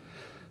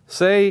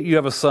 Say you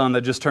have a son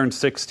that just turned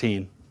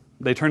 16.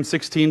 They turned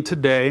 16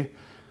 today,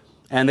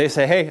 and they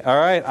say, hey, all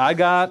right, I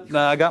got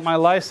my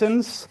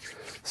license,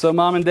 so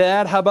Mom and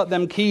Dad, how about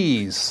them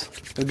keys?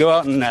 We'll go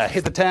out and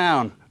hit the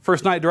town.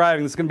 First night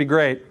driving, it's going to be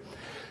great.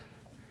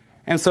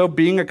 And so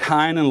being a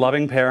kind and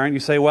loving parent,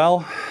 you say,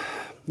 well,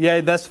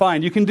 yeah, that's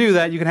fine. You can do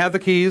that. You can have the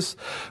keys,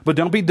 but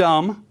don't be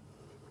dumb.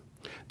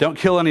 Don't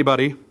kill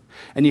anybody.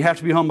 And you have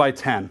to be home by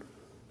 10.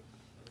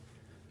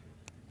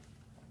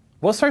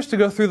 What starts to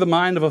go through the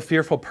mind of a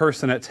fearful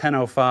person at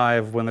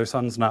 10:05 when their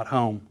son's not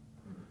home?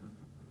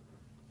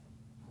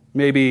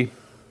 Maybe,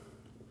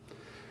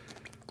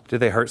 did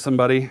they hurt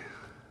somebody?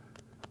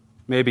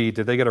 Maybe,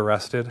 did they get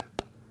arrested?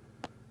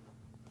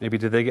 Maybe,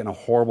 did they get in a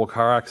horrible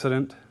car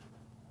accident?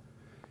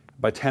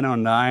 By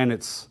 10:09,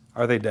 it's,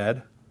 are they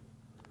dead?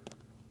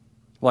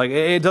 Like,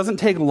 it doesn't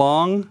take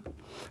long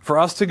for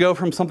us to go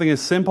from something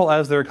as simple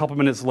as they're a couple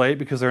minutes late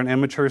because they're an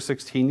immature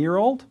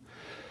 16-year-old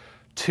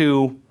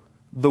to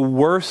the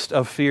worst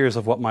of fears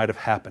of what might have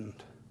happened.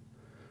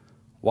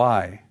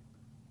 Why?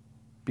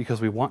 Because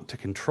we want to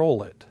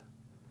control it.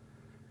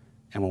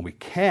 And when we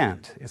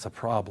can't, it's a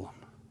problem.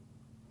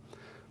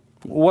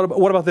 What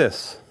about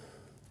this?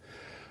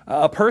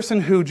 A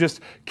person who just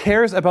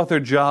cares about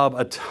their job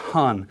a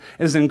ton,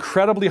 is an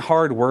incredibly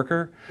hard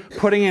worker,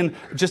 putting in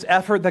just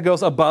effort that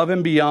goes above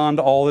and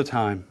beyond all the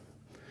time.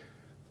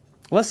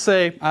 Let's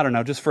say, I don't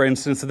know, just for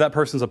instance, that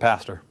person's a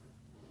pastor.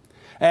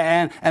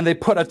 And they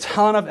put a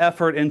ton of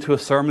effort into a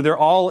sermon. They're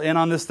all in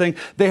on this thing.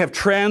 They have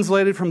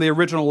translated from the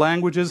original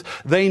languages.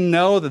 They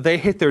know that they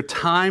hit their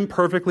time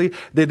perfectly.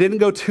 They didn't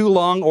go too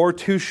long or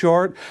too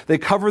short. They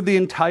covered the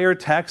entire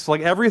text,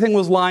 like everything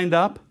was lined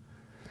up.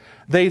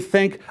 They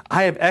think,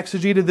 I have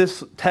exegeted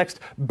this text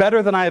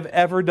better than I have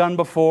ever done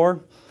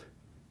before.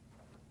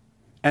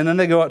 And then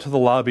they go out to the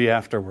lobby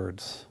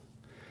afterwards.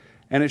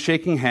 And it's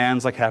shaking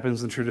hands like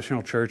happens in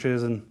traditional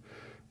churches, and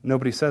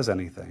nobody says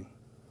anything.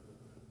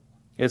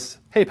 It's,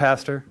 hey,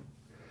 Pastor.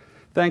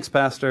 Thanks,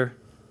 Pastor.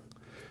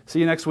 See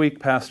you next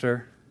week,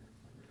 Pastor.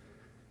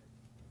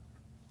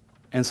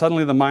 And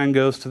suddenly the mind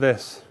goes to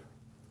this.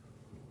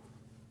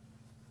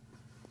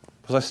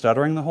 Was I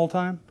stuttering the whole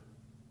time?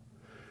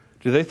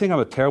 Do they think I'm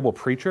a terrible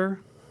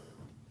preacher?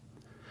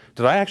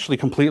 Did I actually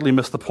completely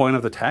miss the point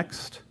of the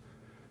text?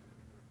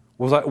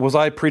 Was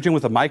I preaching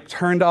with the mic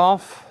turned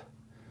off?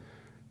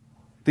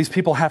 These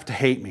people have to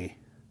hate me.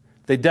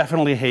 They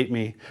definitely hate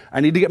me.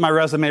 I need to get my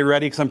resume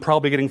ready because I'm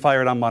probably getting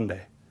fired on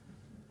Monday.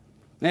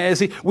 And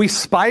see, we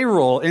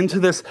spiral into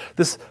this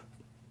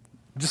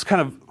just kind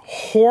of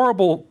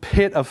horrible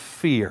pit of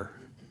fear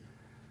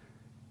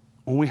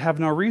when we have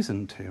no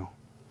reason to.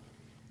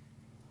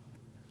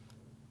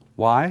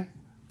 Why?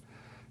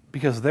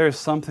 Because there's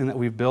something that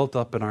we've built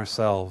up in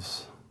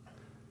ourselves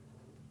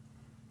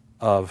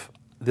of,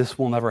 this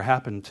will never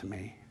happen to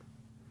me.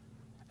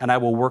 And I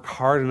will work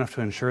hard enough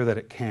to ensure that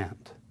it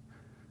can't.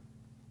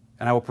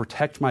 And I will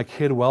protect my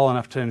kid well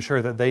enough to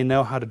ensure that they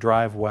know how to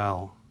drive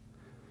well.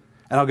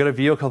 And I'll get a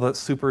vehicle that's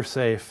super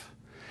safe.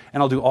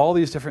 And I'll do all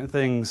these different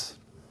things.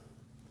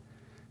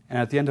 And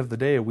at the end of the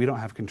day, we don't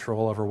have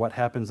control over what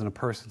happens in a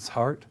person's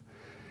heart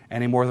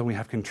any more than we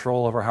have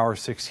control over how our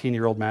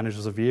 16-year-old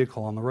manages a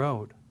vehicle on the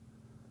road.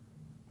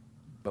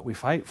 But we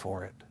fight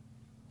for it.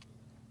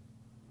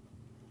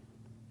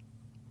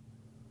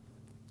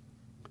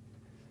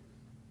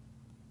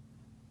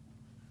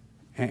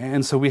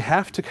 And so we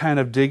have to kind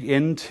of dig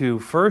into,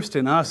 first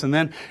in us and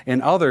then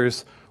in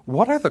others,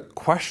 what are the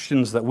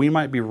questions that we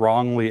might be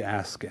wrongly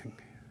asking?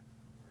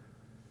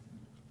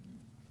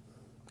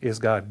 Is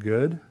God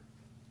good?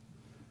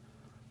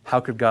 How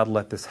could God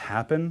let this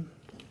happen?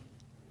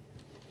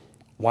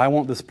 Why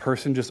won't this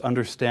person just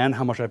understand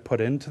how much I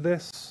put into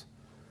this?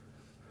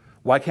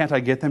 Why can't I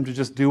get them to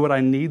just do what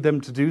I need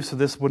them to do so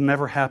this would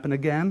never happen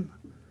again?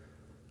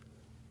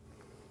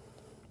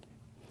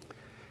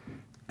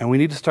 And we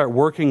need to start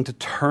working to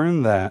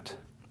turn that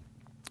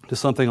to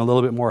something a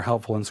little bit more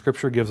helpful. And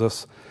Scripture gives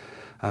us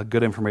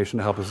good information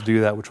to help us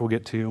do that, which we'll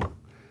get to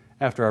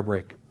after our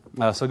break.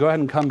 So go ahead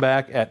and come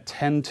back at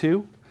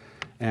 10:02,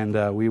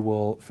 and we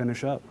will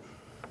finish up.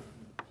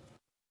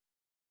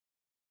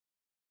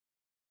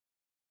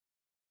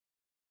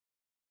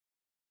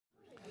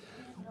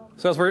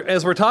 So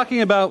as we're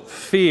talking about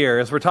fear,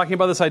 as we're talking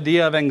about this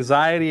idea of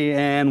anxiety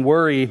and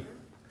worry,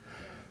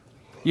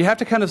 you have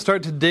to kind of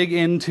start to dig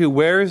into,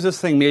 where is this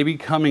thing maybe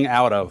coming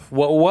out of?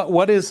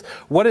 What is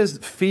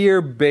fear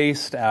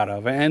based out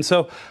of? And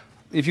so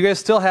if you guys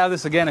still have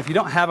this, again, if you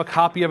don't have a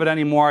copy of it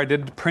anymore, I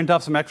did print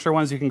off some extra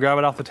ones. You can grab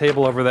it off the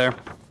table over there.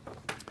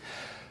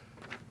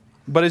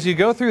 But as you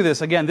go through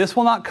this, again, this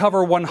will not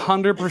cover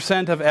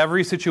 100% of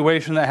every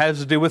situation that has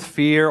to do with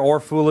fear or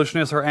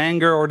foolishness or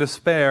anger or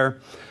despair,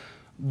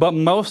 but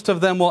most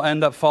of them will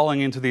end up falling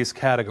into these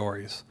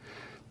categories.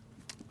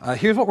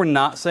 Here's what we're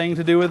not saying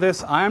to do with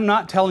this. I'm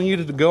not telling you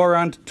to go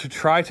around to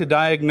try to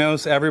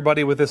diagnose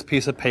everybody with this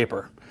piece of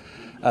paper.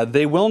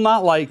 They will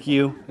not like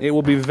you. It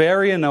will be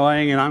very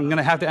annoying, and I'm going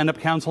to have to end up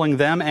counseling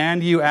them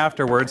and you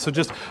afterwards. So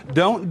just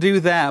don't do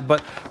that.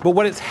 But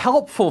what it's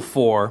helpful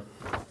for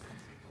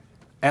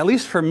at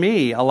least for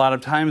me, a lot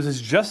of times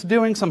is just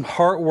doing some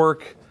heart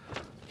work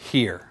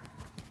here.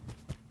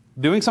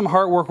 Doing some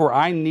heart work where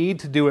I need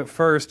to do it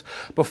first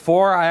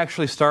before I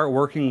actually start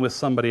working with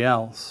somebody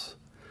else.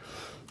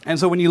 And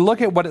so when you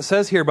look at what it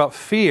says here about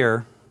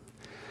fear,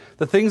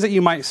 the things that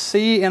you might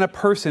see in a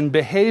person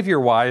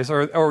behavior-wise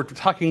or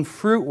talking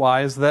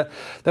fruit-wise that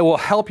will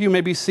help you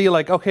maybe see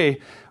like, okay,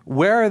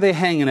 where are they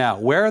hanging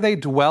out? Where are they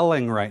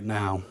dwelling right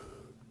now?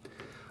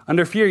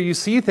 Under fear, you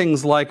see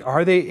things like,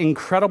 are they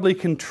incredibly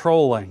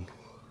controlling?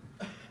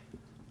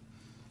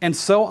 And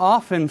so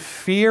often,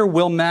 fear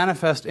will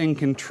manifest in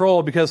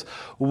control because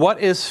what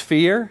is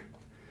fear?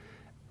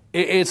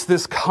 It's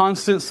this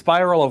constant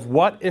spiral of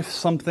what if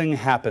something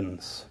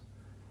happens?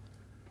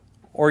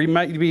 Or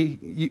maybe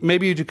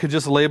you could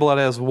just label it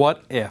as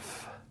what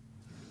if?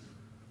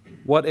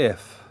 What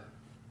if?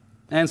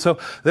 And so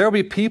there will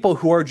be people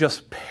who are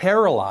just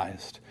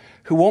paralyzed,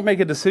 who won't make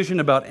a decision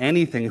about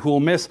anything, who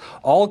will miss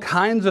all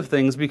kinds of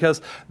things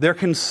because their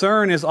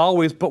concern is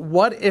always, but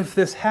what if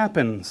this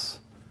happens?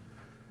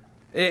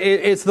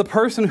 It's the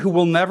person who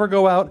will never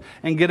go out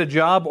and get a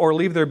job or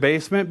leave their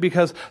basement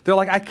because they're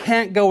like, I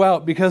can't go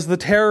out because the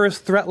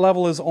terrorist threat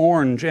level is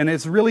orange and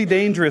it's really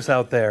dangerous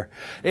out there.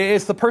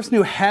 It's the person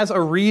who has a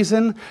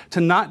reason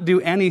to not do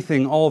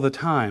anything all the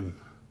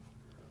time.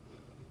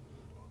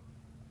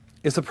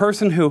 It's the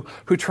person who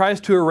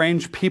tries to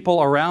arrange people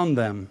around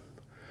them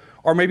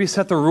or maybe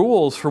set the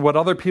rules for what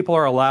other people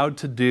are allowed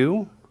to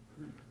do.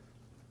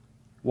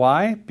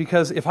 Why?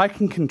 Because if I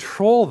can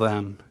control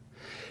them,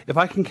 if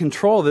I can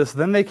control this,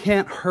 then they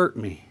can't hurt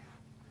me.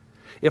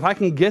 If I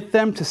can get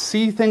them to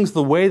see things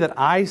the way that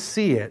I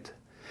see it,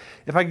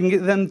 if I can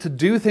get them to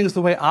do things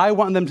the way I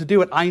want them to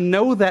do it, I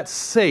know that's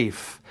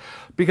safe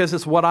because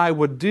it's what I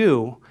would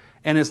do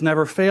and it's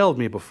never failed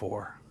me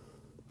before.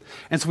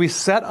 And so we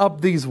set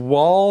up these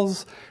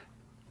walls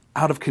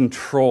out of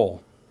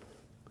control,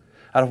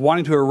 out of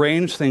wanting to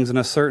arrange things in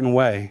a certain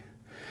way.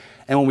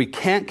 And when we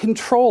can't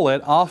control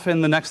it,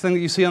 often the next thing that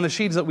you see on the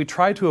sheet is that we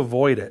try to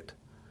avoid it.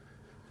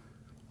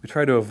 We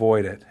try to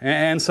avoid it.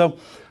 And so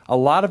a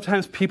lot of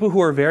times people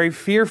who are very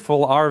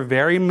fearful are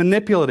very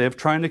manipulative,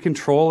 trying to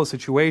control a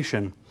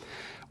situation.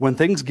 When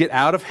things get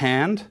out of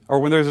hand, or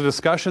when there's a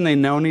discussion they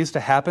know needs to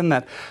happen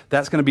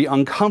that's going to be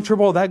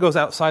uncomfortable, that goes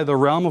outside the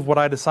realm of what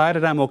I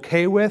decided I'm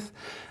okay with.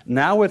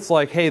 Now it's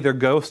like, hey, they're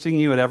ghosting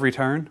you at every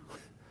turn.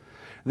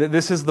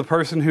 This is the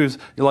person who's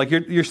like,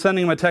 you're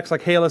sending them a text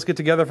like, hey, let's get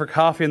together for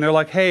coffee. And they're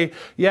like, hey,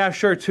 yeah,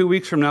 sure, 2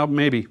 weeks from now,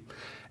 maybe.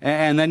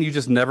 And then you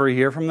just never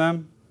hear from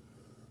them.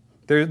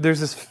 There's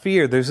this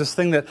fear. There's this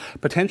thing that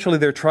potentially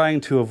they're trying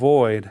to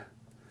avoid.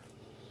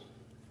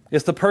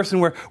 It's the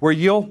person where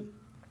you'll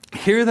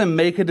hear them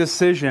make a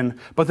decision,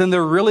 but then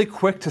they're really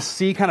quick to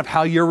see kind of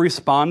how you're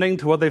responding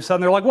to what they've said.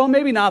 And they're like, well,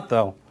 maybe not,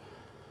 though.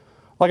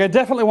 Like, I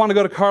definitely want to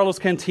go to Carlos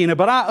Cantina,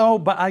 but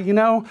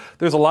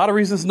there's a lot of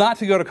reasons not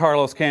to go to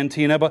Carlos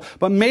Cantina,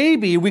 but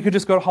maybe we could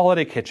just go to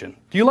Holiday Kitchen.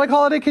 Do you like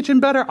Holiday Kitchen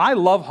better? I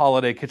love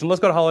Holiday Kitchen. Let's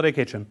go to Holiday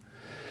Kitchen.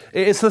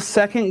 It's the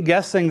second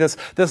guessing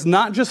that's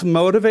not just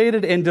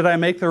motivated in did I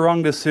make the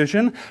wrong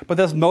decision, but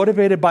that's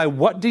motivated by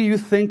what do you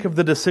think of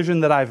the decision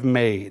that I've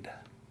made?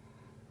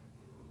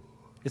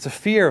 It's a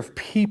fear of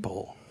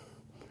people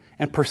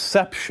and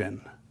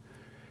perception.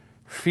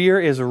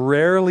 Fear is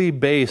rarely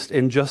based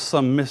in just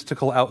some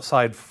mystical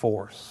outside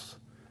force.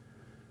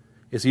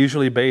 It's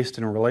usually based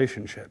in a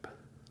relationship.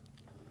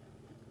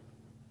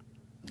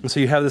 And so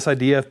you have this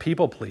idea of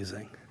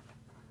people-pleasing.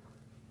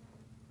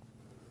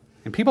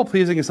 And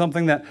people-pleasing is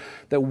something that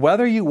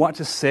whether you want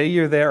to say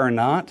you're there or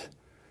not,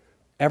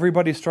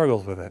 everybody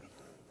struggles with it.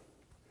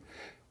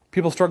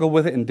 People struggle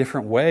with it in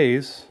different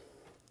ways,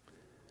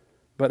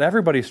 but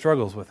everybody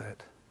struggles with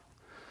it.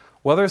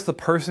 Whether it's the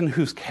person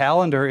whose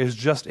calendar is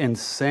just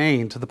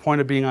insane to the point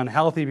of being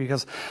unhealthy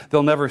because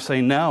they'll never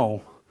say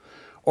no,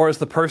 or it's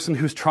the person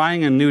who's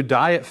trying a new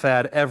diet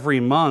fad every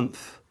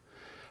month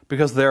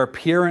because their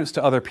appearance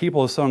to other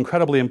people is so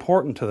incredibly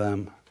important to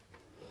them.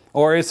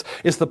 Or it's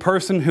the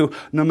person who,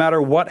 no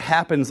matter what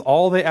happens,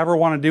 all they ever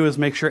want to do is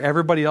make sure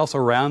everybody else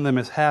around them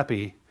is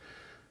happy.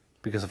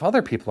 Because if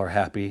other people are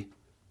happy,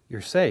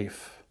 you're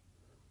safe.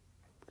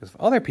 Because if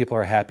other people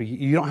are happy,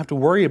 you don't have to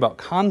worry about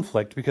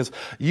conflict because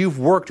you've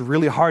worked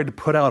really hard to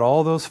put out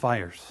all those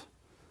fires.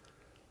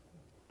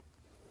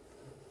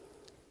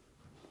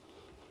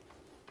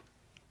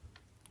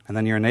 And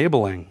then you're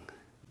enabling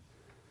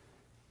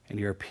and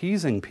you're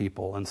appeasing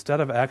people instead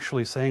of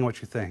actually saying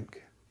what you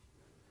think.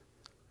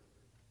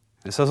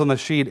 It says on the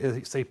sheet,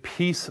 it's a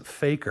peace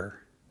faker,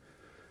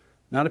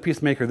 not a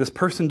peacemaker. This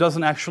person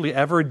doesn't actually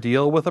ever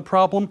deal with a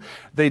problem.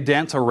 They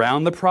dance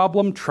around the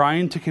problem,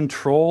 trying to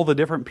control the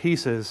different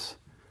pieces.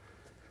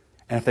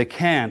 And if they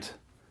can't,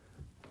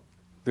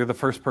 they're the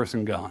first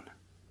person gone.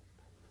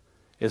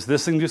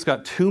 This thing just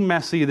got too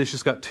messy, this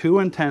just got too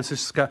intense,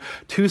 this just got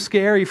too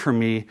scary for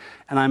me,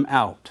 and I'm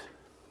out.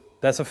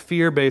 That's a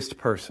fear-based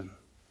person.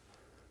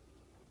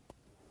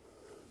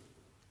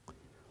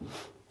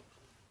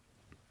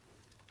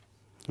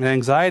 And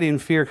anxiety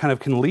and fear kind of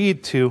can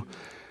lead to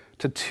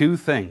two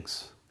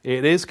things.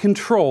 It is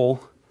control,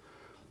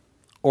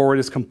 or it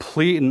is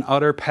complete and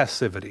utter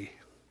passivity.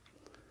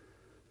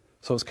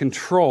 So it's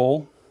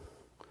control,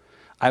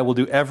 I will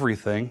do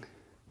everything,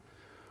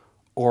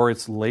 or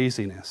it's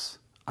laziness,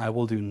 I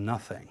will do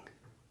nothing.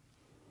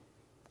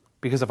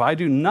 Because if I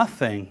do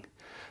nothing,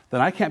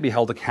 then I can't be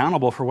held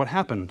accountable for what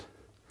happened.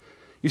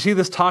 You see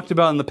this talked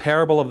about in the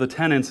parable of the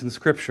tenants in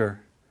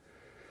Scripture.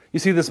 You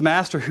see this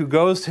master who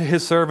goes to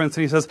his servants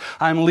and he says,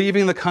 I'm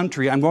leaving the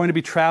country, I'm going to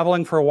be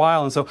traveling for a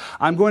while, and so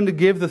I'm going to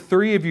give the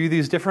three of you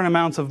these different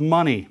amounts of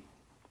money.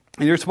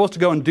 And you're supposed to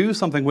go and do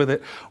something with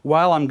it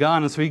while I'm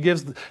gone. And so he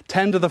gives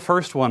 10 to the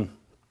first one.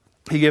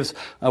 He gives,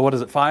 5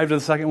 to the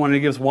second one, and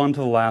he gives 1 to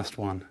the last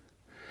one.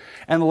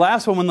 And the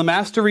last one, when the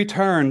master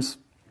returns,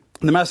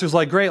 the master's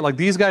like, great, like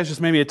these guys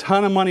just made me a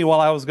ton of money while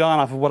I was gone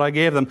off of what I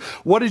gave them.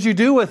 What did you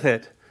do with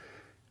it?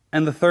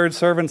 And the third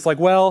servant's like,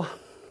 well,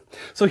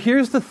 so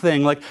here's the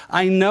thing. Like,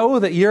 I know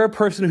that you're a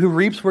person who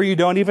reaps where you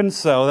don't even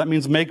sow. That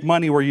means make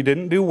money where you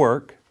didn't do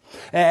work.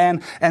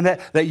 And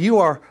that you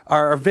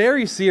are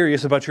very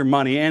serious about your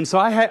money. And so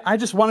I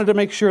just wanted to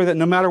make sure that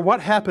no matter what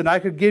happened, I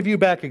could give you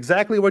back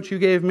exactly what you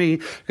gave me,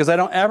 because I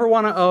don't ever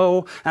want to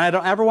owe, and I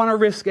don't ever want to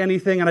risk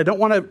anything, and I don't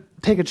want to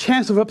take a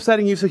chance of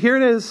upsetting you. So here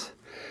it is.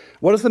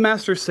 What does the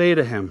master say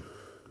to him?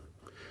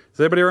 Does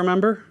anybody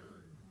remember?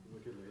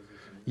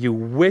 You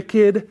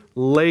wicked,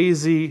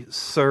 lazy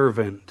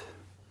servant.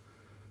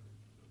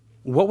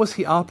 What was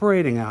he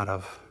operating out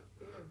of?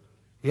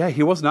 Yeah,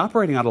 he wasn't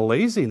operating out of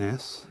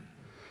laziness.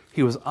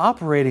 He was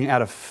operating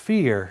out of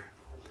fear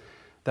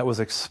that was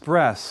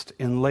expressed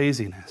in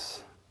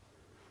laziness.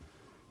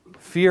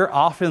 Fear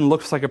often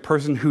looks like a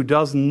person who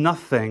does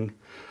nothing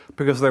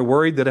because they're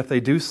worried that if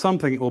they do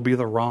something, it will be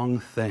the wrong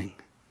thing.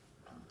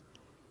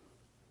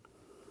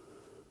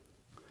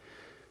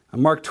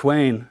 Mark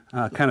Twain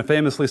kind of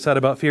famously said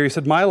about fear, he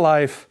said, my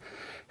life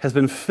has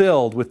been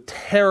filled with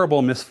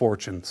terrible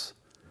misfortunes,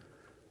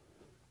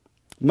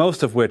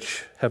 most of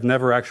which have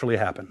never actually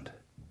happened.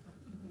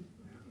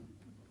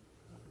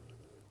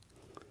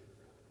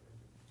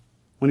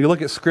 When you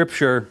look at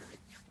Scripture,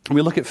 when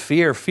we look at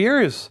fear,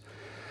 fear is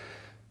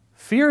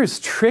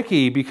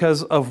tricky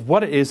because of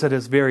what it is at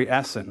its very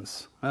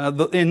essence.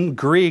 In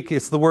Greek,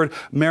 it's the word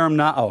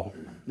merimnao.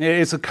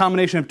 It's a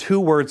combination of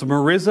two words,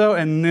 merizo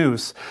and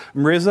nous.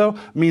 Merizo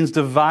means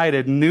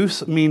divided,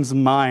 nous means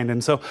mind.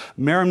 And so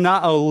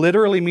merimnao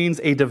literally means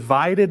a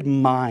divided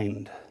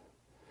mind,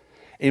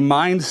 a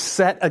mind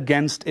set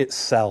against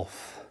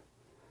itself.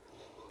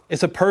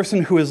 It's a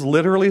person who is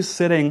literally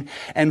sitting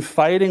and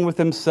fighting with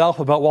himself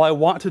about, well, I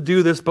want to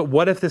do this, but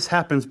what if this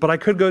happens? But I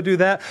could go do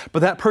that,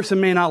 but that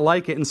person may not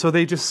like it. And so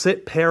they just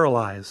sit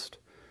paralyzed.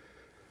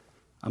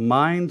 A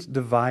mind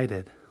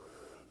divided.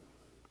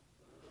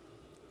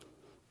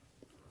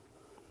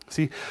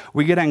 See,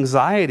 we get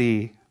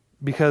anxiety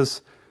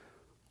because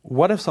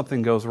what if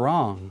something goes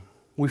wrong?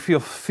 We feel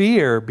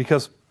fear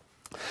because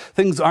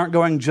things aren't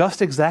going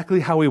just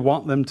exactly how we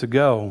want them to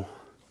go.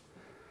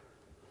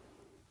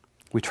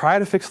 We try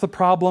to fix the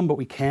problem, but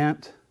we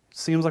can't. It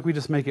seems like we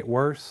just make it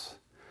worse.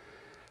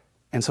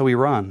 And so we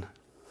run.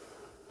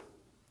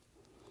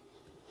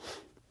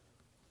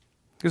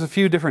 There's a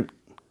few different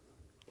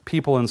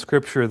people in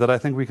Scripture that I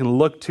think we can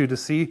look to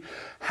see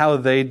how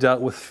they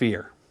dealt with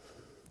fear.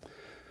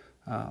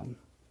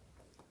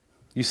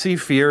 You see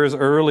fear as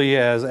early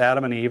as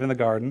Adam and Eve in the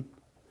garden.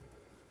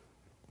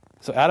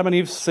 So Adam and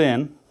Eve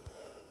sin.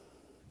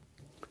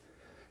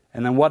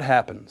 And then what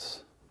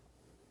happens?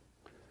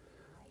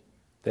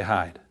 They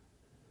hide.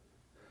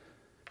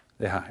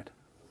 They hide.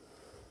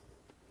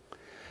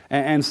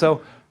 And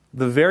so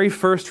the very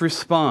first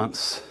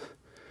response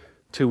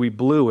to we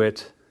blew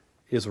it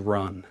is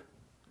run.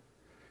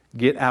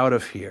 Get out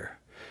of here.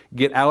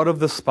 Get out of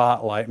the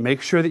spotlight.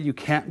 Make sure that you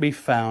can't be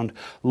found.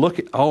 Look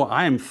at, oh,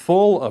 I am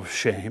full of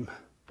shame.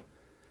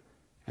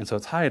 And so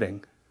it's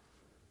hiding.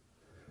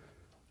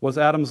 What's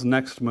Adam's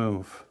next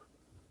move?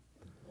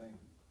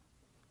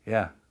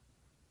 Yeah.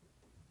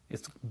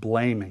 It's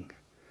blaming.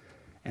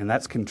 And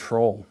that's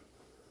control.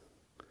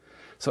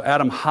 So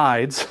Adam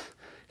hides.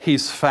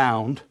 He's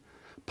found.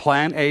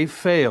 Plan A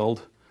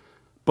failed.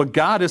 But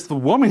God, is the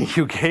woman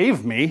you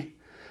gave me.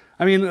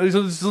 I mean, it's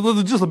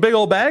just a big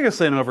old bag of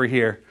sin over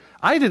here.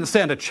 I didn't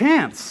stand a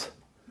chance.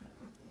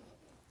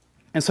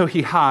 And so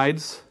he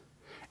hides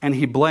and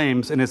he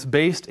blames, and it's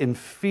based in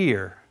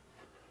fear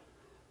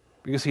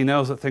because he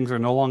knows that things are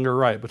no longer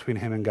right between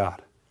him and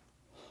God.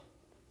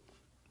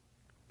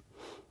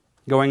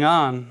 Going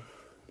on,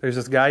 there's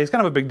this guy, he's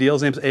kind of a big deal.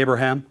 His name's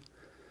Abraham.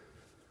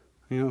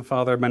 You know,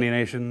 father of many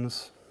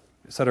nations,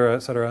 etc.,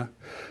 etc.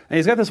 And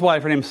he's got this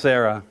wife, her name's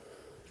Sarah.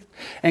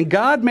 And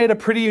God made a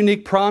pretty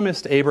unique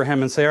promise to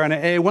Abraham and Sarah, and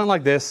it went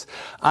like this: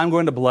 I'm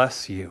going to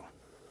bless you.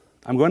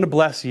 I'm going to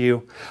bless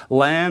you,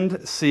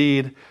 land,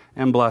 seed,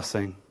 and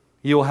blessing.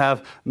 You will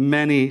have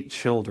many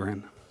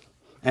children,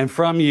 and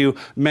from you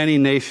many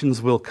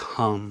nations will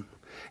come.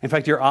 In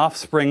fact, your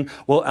offspring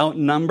will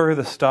outnumber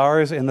the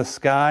stars in the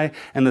sky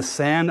and the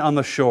sand on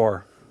the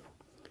shore.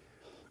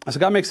 So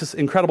God makes this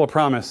incredible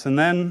promise, and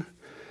then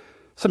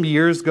some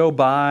years go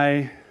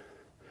by.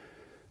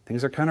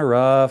 Things are kind of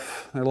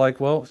rough. They're like,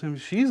 well,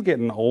 she's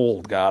getting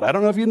old, God. I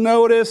don't know if you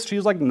noticed.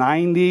 She's like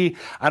 90.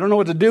 I don't know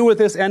what to do with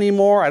this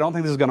anymore. I don't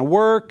think this is going to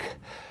work.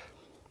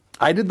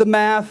 I did the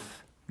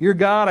math. You're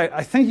God.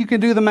 I think you can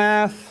do the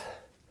math.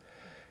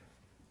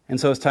 And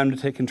so it's time to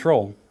take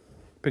control,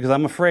 because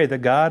I'm afraid that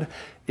God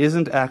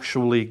isn't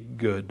actually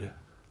good.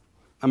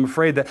 I'm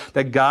afraid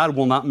that God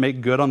will not make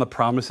good on the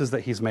promises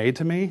that he's made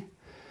to me.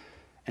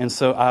 And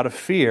so out of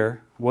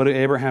fear, what do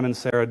Abraham and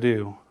Sarah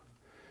do?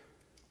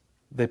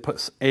 They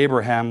put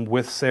Abraham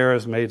with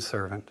Sarah's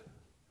maidservant,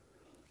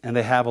 and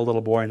they have a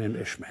little boy named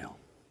Ishmael.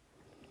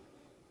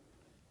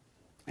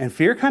 And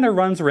fear kind of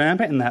runs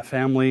rampant in that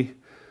family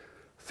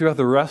throughout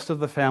the rest of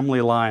the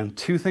family line.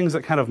 Two things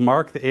that kind of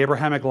mark the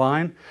Abrahamic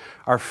line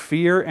are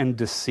fear and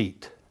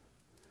deceit.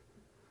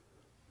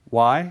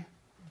 Why?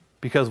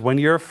 Because when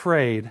you're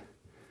afraid,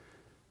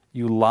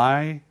 you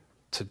lie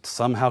to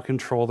somehow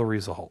control the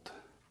result.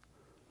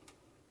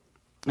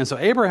 And so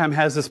Abraham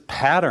has this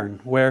pattern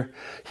where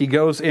he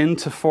goes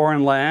into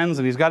foreign lands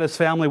and he's got his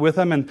family with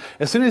him. And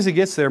as soon as he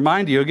gets there,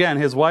 mind you, again,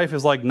 his wife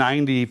is like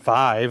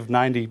 95,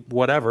 90,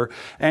 whatever.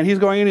 And he's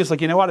going in, he's like,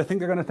 you know what? I think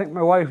they're going to think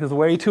my wife is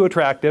way too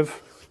attractive.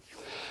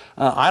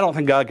 I don't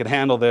think God could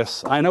handle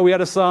this. I know we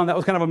had a son. That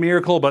was kind of a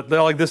miracle, but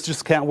they're like, this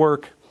just can't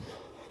work.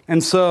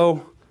 And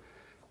so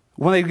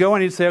when they go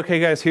in, he'd say, okay,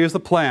 guys, here's the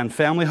plan.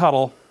 Family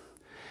huddle.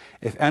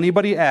 If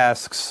anybody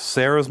asks,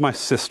 Sarah's my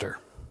sister.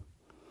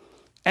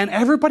 And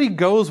everybody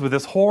goes with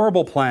this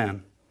horrible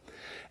plan.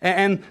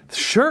 And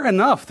sure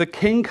enough, the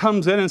king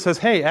comes in and says,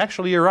 hey,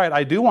 actually, you're right.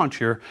 I do want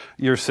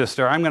your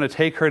sister. I'm going to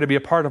take her to be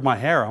a part of my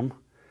harem.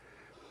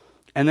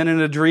 And then in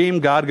a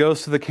dream, God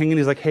goes to the king and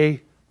he's like,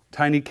 hey,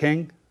 tiny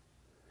king.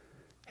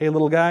 Hey,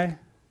 little guy.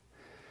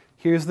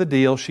 Here's the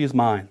deal. She's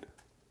mine.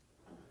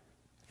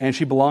 And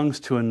she belongs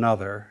to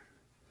another.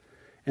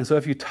 And so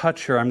if you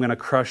touch her, I'm going to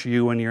crush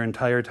you and your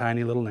entire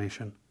tiny little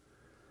nation.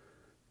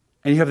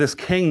 And you have this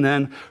king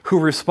then who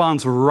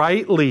responds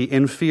rightly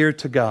in fear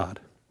to God.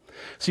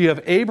 So you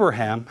have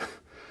Abraham,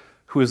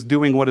 who is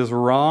doing what is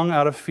wrong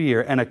out of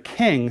fear, and a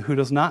king who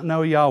does not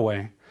know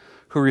Yahweh,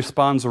 who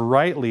responds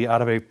rightly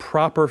out of a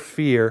proper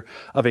fear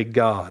of a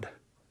God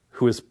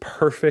who is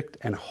perfect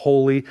and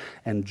holy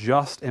and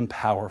just and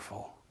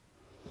powerful.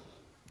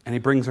 And he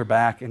brings her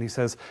back and he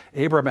says,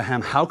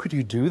 Abraham, how could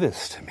you do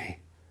this to me?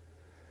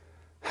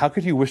 How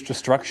could you wish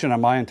destruction on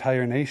my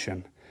entire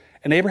nation?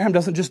 And Abraham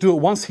doesn't just do it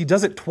once, he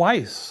does it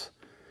twice.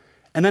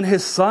 And then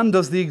his son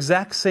does the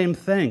exact same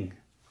thing.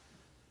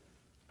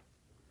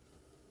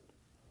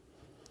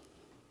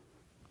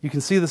 You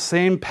can see the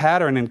same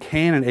pattern in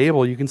Cain and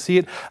Abel. You can see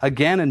it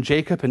again in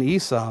Jacob and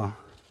Esau.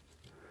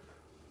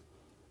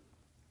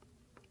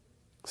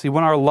 See,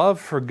 when our love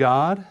for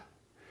God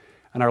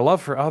and our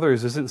love for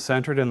others isn't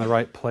centered in the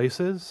right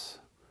places,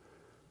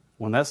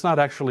 when that's not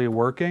actually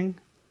working,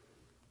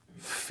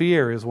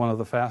 fear is one of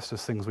the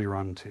fastest things we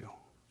run to.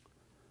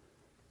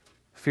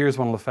 Fear is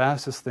one of the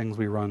fastest things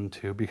we run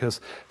to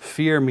because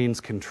fear means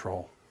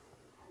control.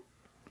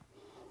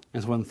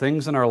 And so when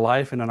things in our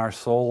life and in our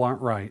soul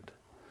aren't right,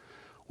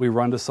 we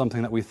run to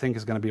something that we think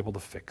is going to be able to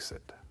fix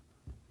it.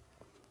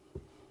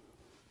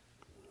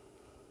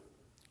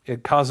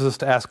 It causes us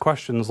to ask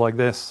questions like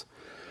this.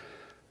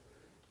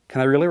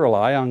 Can I really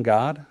rely on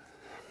God?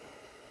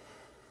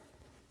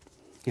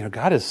 You know,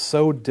 God is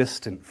so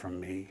distant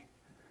from me.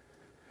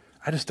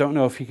 I just don't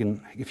know if he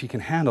can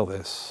handle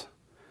this.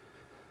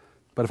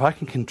 But if I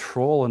can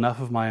control enough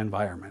of my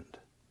environment,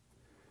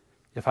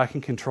 if I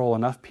can control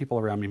enough people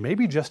around me,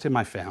 maybe just in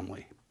my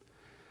family.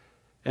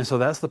 And so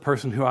that's the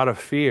person who, out of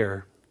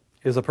fear,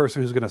 is a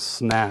person who's going to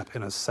snap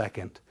in a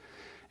second.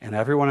 And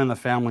everyone in the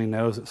family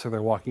knows it, so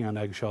they're walking on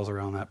eggshells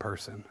around that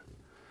person.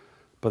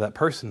 But that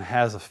person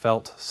has a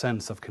felt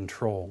sense of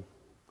control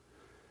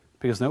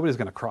because nobody's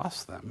going to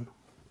cross them.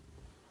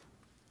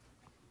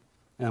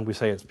 And we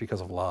say it's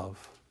because of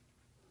love.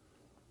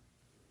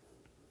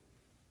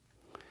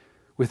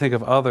 We think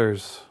of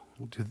others.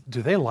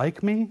 Do they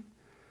like me?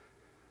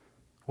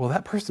 Will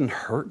that person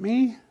hurt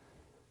me?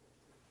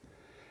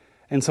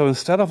 And so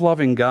instead of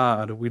loving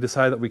God, we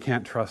decide that we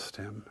can't trust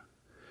him.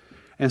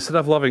 Instead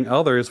of loving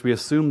others, we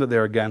assume that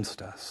they're against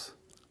us.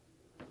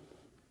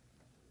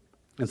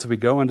 And so we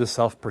go into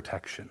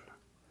self-protection.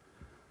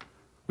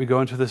 We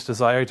go into this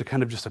desire to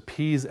kind of just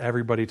appease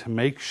everybody, to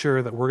make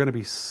sure that we're going to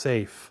be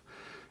safe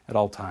at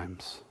all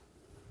times.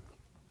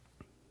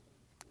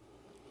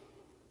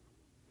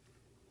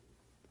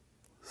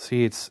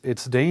 See, it's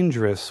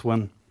dangerous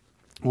when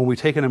we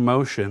take an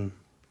emotion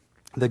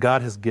that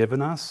God has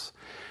given us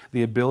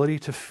the ability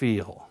to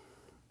feel.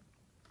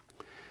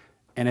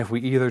 And if we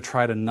either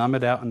try to numb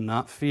it out and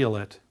not feel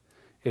it,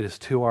 it is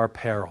to our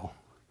peril.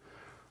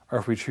 Or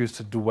if we choose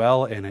to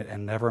dwell in it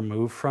and never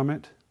move from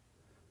it,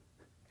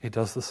 it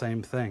does the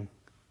same thing.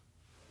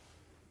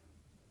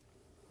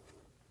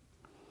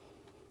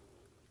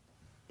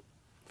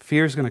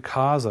 Fear is going to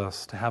cause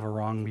us to have a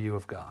wrong view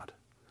of God.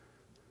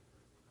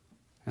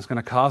 It's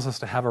going to cause us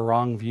to have a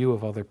wrong view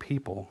of other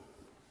people.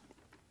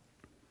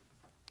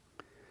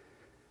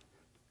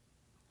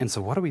 And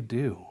so what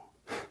do?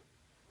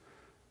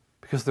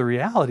 Because the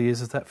reality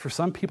is that for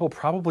some people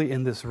probably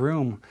in this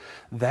room,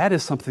 that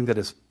is something that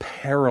is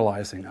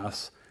paralyzing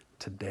us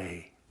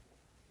today.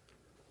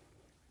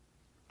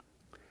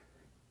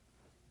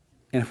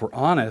 And if we're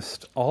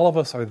honest, all of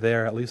us are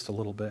there at least a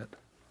little bit.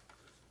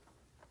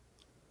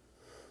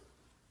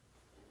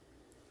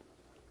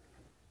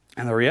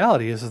 And the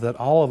reality is that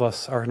all of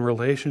us are in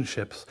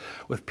relationships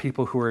with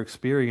people who are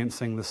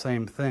experiencing the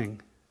same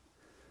thing.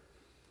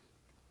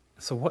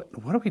 So what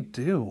do we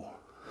do?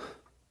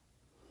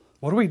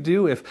 What do we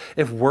do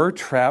if we're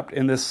trapped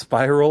in this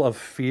spiral of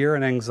fear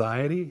and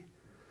anxiety?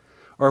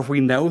 Or if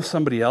we know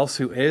somebody else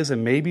who is,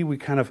 and maybe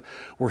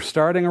we're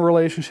starting a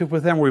relationship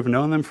with them, we've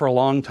known them for a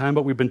long time,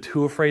 but we've been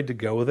too afraid to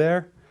go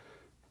there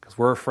because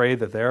we're afraid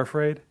that they're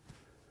afraid?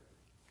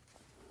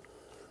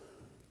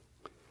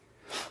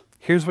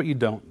 Here's what you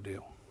don't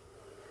do.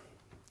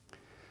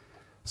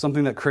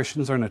 Something that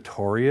Christians are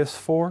notorious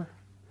for,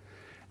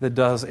 that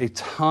does a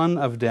ton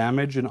of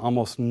damage and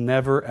almost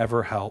never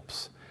ever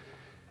helps,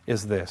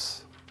 is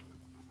this.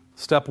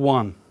 Step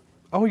 1.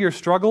 Oh, you're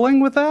struggling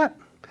with that?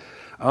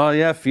 Oh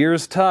yeah, fear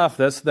is tough.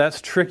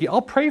 That's tricky.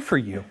 I'll pray for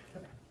you.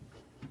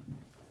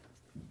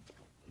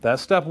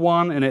 That's step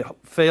 1, and it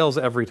fails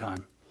every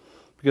time.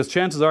 Because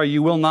chances are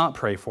you will not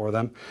pray for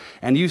them.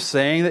 And you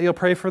saying that you'll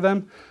pray for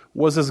them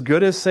was as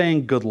good as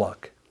saying good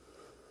luck.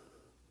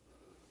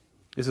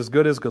 It's as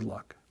good as good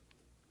luck.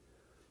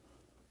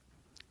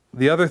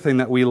 The other thing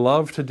that we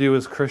love to do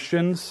as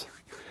Christians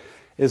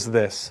is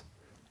this.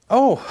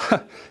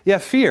 Oh, yeah,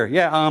 fear.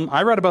 Yeah,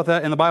 I read about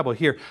that in the Bible.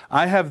 Here,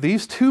 I have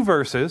these 2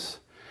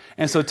 verses,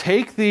 and so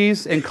take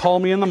these and call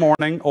me in the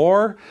morning,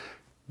 or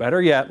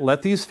better yet,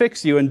 let these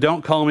fix you and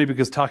don't call me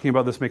because talking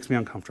about this makes me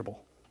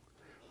uncomfortable.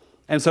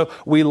 And so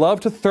we love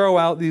to throw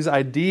out these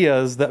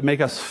ideas that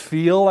make us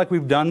feel like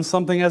we've done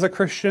something as a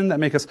Christian, that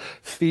make us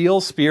feel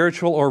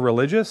spiritual or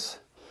religious,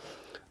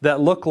 that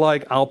look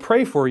like I'll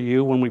pray for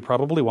you when we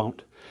probably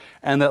won't,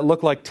 and that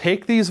look like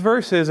take these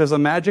verses as a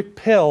magic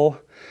pill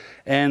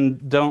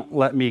and don't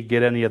let me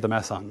get any of the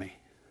mess on me.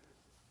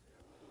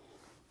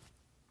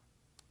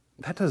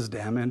 That does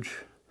damage.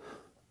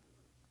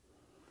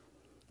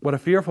 What a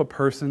fearful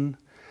person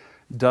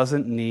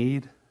doesn't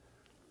need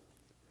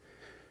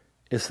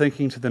is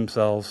thinking to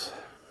themselves,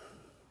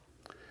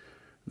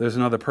 there's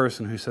another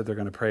person who said they're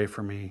going to pray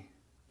for me,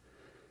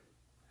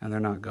 and they're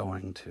not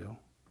going to.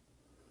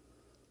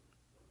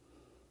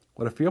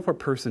 What a fearful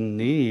person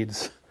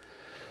needs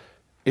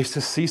is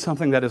to see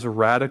something that is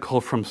radical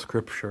from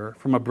Scripture,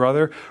 from a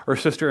brother or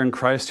sister in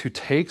Christ who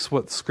takes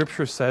what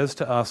Scripture says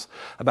to us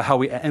about how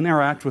we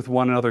interact with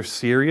one another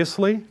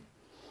seriously.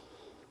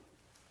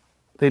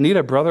 They need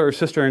a brother or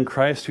sister in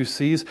Christ who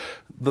sees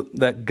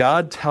that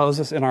God tells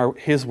us in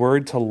His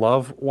Word to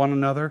love one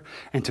another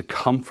and to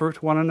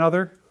comfort one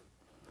another,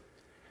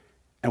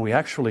 and we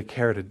actually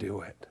care to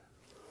do it.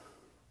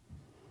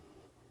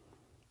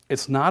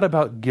 It's not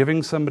about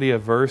giving somebody a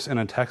verse in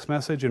a text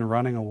message and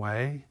running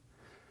away.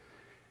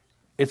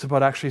 It's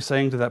about actually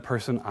saying to that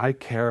person, I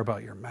care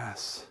about your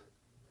mess.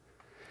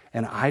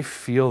 And I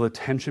feel the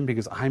tension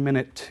because I'm in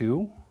it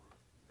too.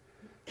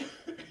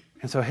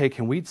 And so, hey,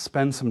 can we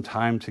spend some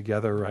time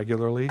together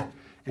regularly?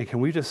 And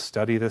can we just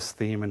study this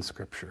theme in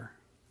Scripture?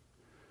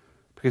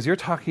 Because you're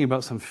talking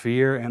about some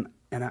fear, and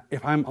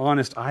if I'm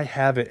honest, I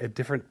have it at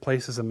different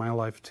places in my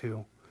life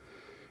too.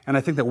 And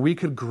I think that we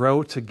could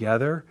grow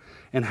together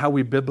in how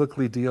we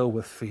biblically deal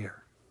with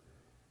fear.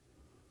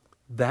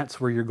 That's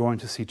where you're going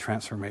to see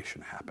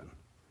transformation happen.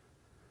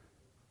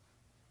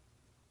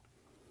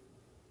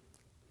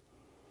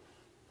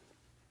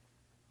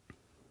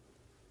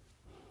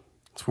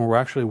 It's when we're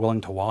actually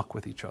willing to walk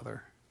with each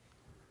other.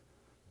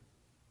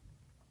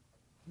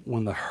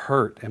 When the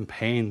hurt and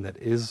pain that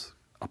is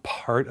a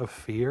part of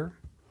fear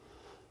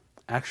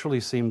actually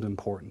seemed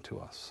important to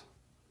us.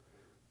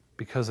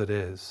 Because it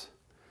is.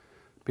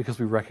 Because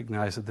we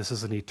recognize that this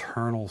is an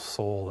eternal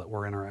soul that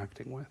we're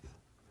interacting with.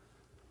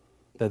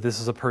 That this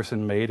is a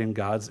person made in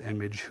God's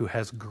image who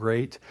has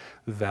great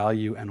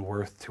value and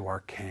worth to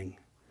our King.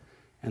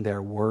 And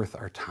they're worth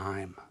our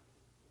time.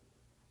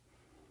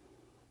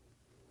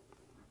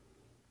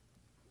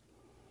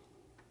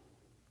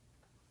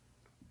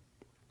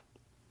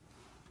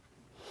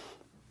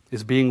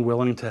 Is being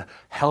willing to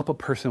help a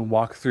person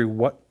walk through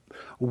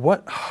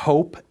what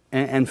hope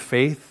and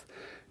faith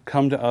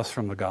come to us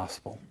from the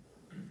gospel.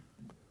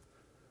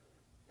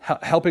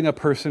 Helping a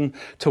person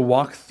to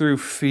walk through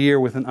fear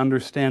with an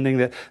understanding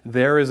that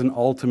there is an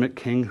ultimate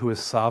King who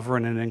is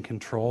sovereign and in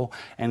control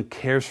and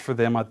cares for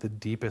them at the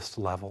deepest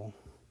level.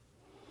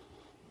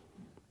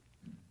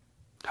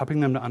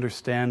 Helping them to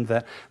understand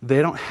that they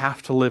don't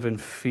have to live in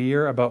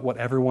fear about what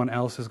everyone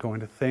else is going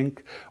to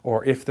think,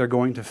 or if they're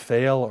going to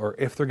fail, or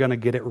if they're going to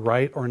get it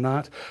right or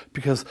not,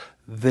 because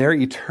their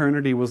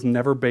eternity was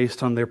never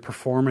based on their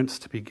performance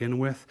to begin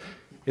with.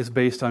 It's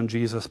based on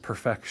Jesus'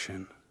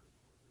 perfection.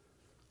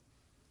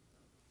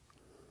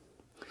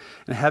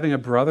 And having a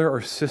brother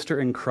or sister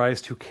in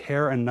Christ who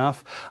care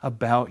enough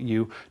about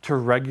you to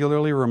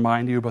regularly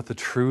remind you about the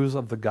truths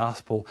of the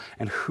gospel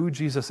and who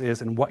Jesus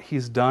is and what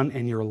He's done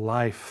in your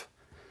life,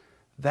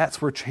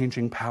 That's where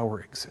changing power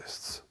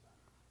exists.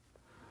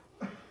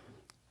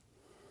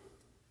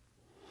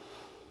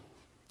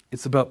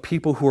 It's about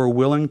people who are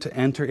willing to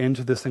enter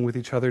into this thing with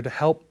each other to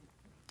help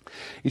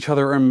each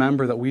other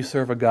remember that we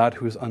serve a God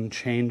who is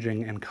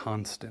unchanging and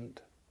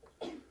constant.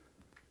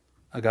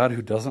 A God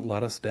who doesn't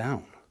let us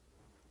down.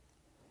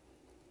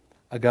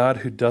 A God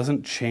who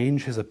doesn't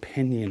change his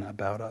opinion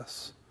about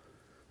us.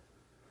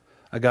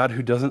 A God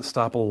who doesn't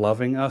stop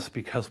loving us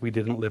because we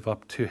didn't live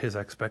up to his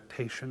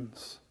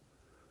expectations.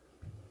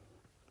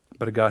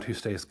 But a God who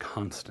stays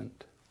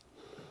constant.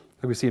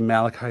 Like we see in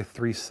Malachi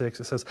 3:6,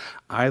 it says,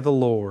 I, the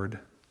Lord,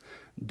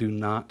 do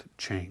not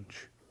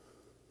change.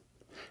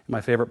 My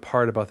favorite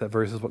part about that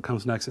verse is what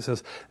comes next. It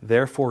says,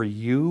 therefore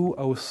you,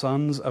 O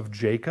sons of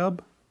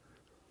Jacob,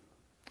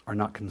 are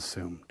not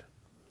consumed.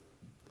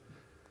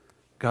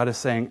 God is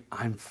saying,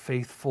 I'm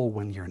faithful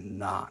when you're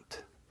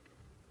not.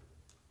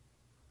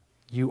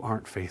 You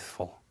aren't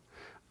faithful.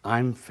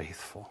 I'm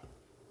faithful.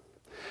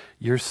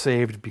 You're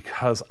saved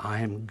because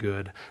I am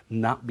good,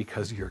 not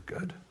because you're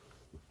good.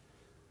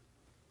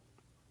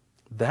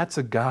 That's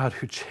a God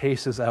who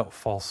chases out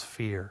false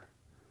fear.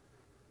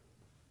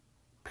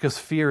 Because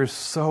fear is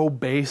so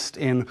based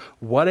in,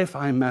 what if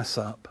I mess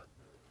up?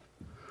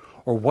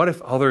 Or what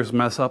if others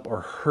mess up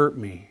or hurt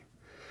me?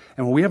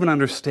 And when we have an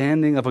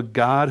understanding of a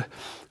God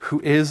who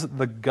is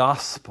the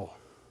gospel,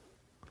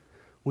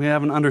 we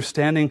have an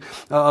understanding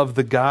of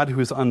the God who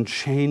is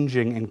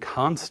unchanging and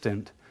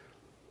constant,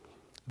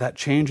 that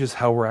changes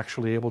how we're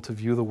actually able to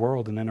view the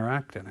world and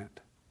interact in it.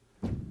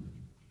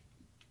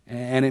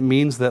 And it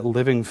means that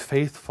living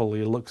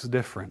faithfully looks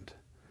different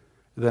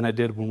than it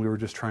did when we were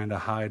just trying to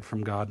hide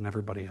from God and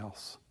everybody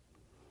else.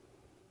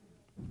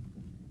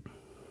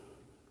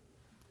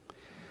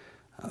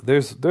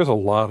 There's a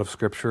lot of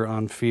scripture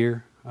on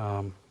fear.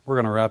 We're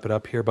going to wrap it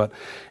up here, but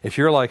if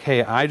you're like,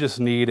 hey, I just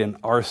need an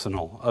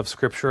arsenal of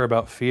scripture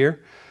about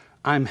fear,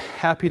 I'm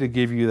happy to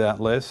give you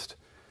that list,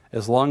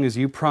 as long as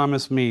you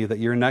promise me that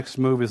your next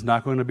move is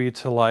not going to be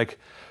to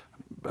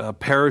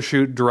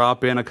parachute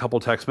drop in a couple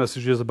text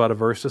messages about a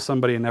verse to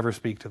somebody and never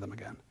speak to them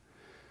again.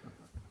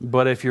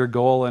 But if your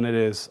goal in it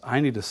is, I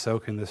need to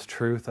soak in this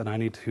truth and I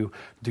need to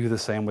do the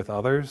same with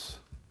others,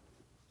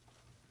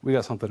 we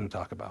got something to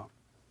talk about.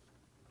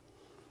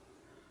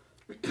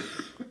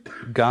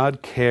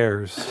 God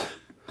cares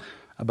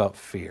about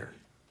fear.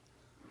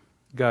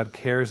 God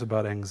cares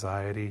about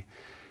anxiety,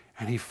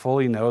 and he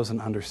fully knows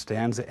and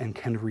understands it and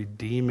can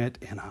redeem it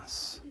in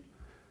us.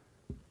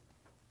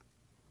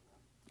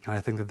 And I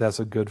think that that's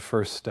a good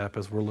first step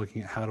as we're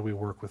looking at how do we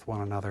work with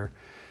one another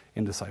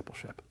in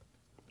discipleship.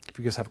 If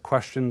you guys have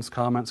questions,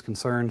 comments,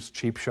 concerns,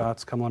 cheap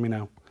shots, come let me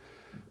know.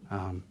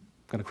 I'm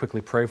going to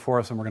quickly pray for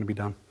us and we're going to be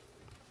done.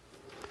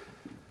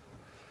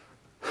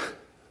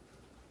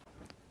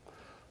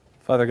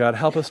 Father God,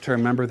 help us to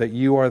remember that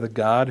you are the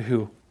God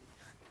who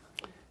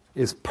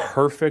is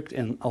perfect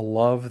in a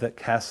love that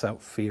casts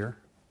out fear.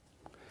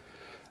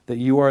 That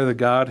you are the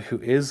God who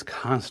is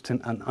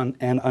constant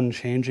and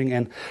unchanging,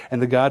 and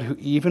the God who,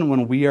 even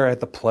when we are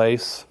at the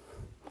place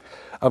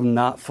of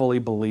not fully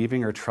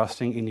believing or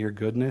trusting in your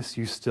goodness,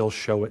 you still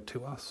show it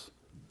to us.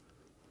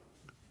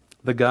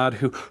 The God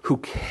who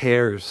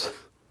cares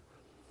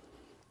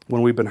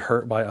when we've been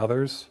hurt by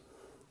others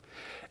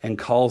and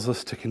calls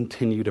us to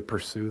continue to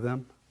pursue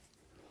them.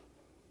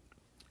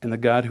 And the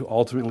God who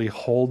ultimately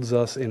holds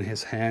us in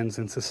his hands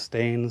and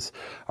sustains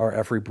our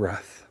every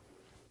breath.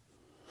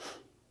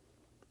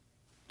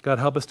 God,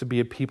 help us to be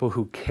a people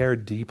who care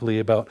deeply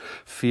about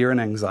fear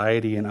and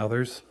anxiety in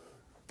others.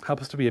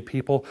 Help us to be a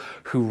people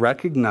who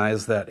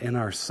recognize that in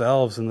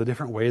ourselves and the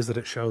different ways that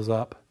it shows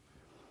up,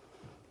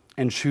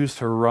 and choose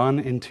to run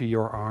into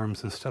your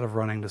arms instead of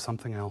running to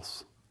something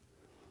else.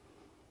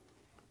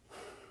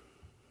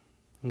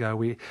 God,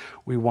 we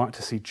want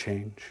to see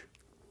change.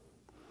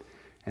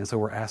 And so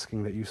we're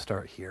asking that you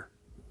start here.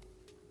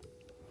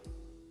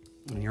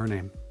 In your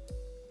name,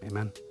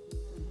 amen.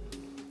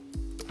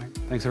 All right,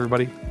 thanks,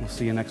 everybody. We'll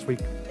see you next week.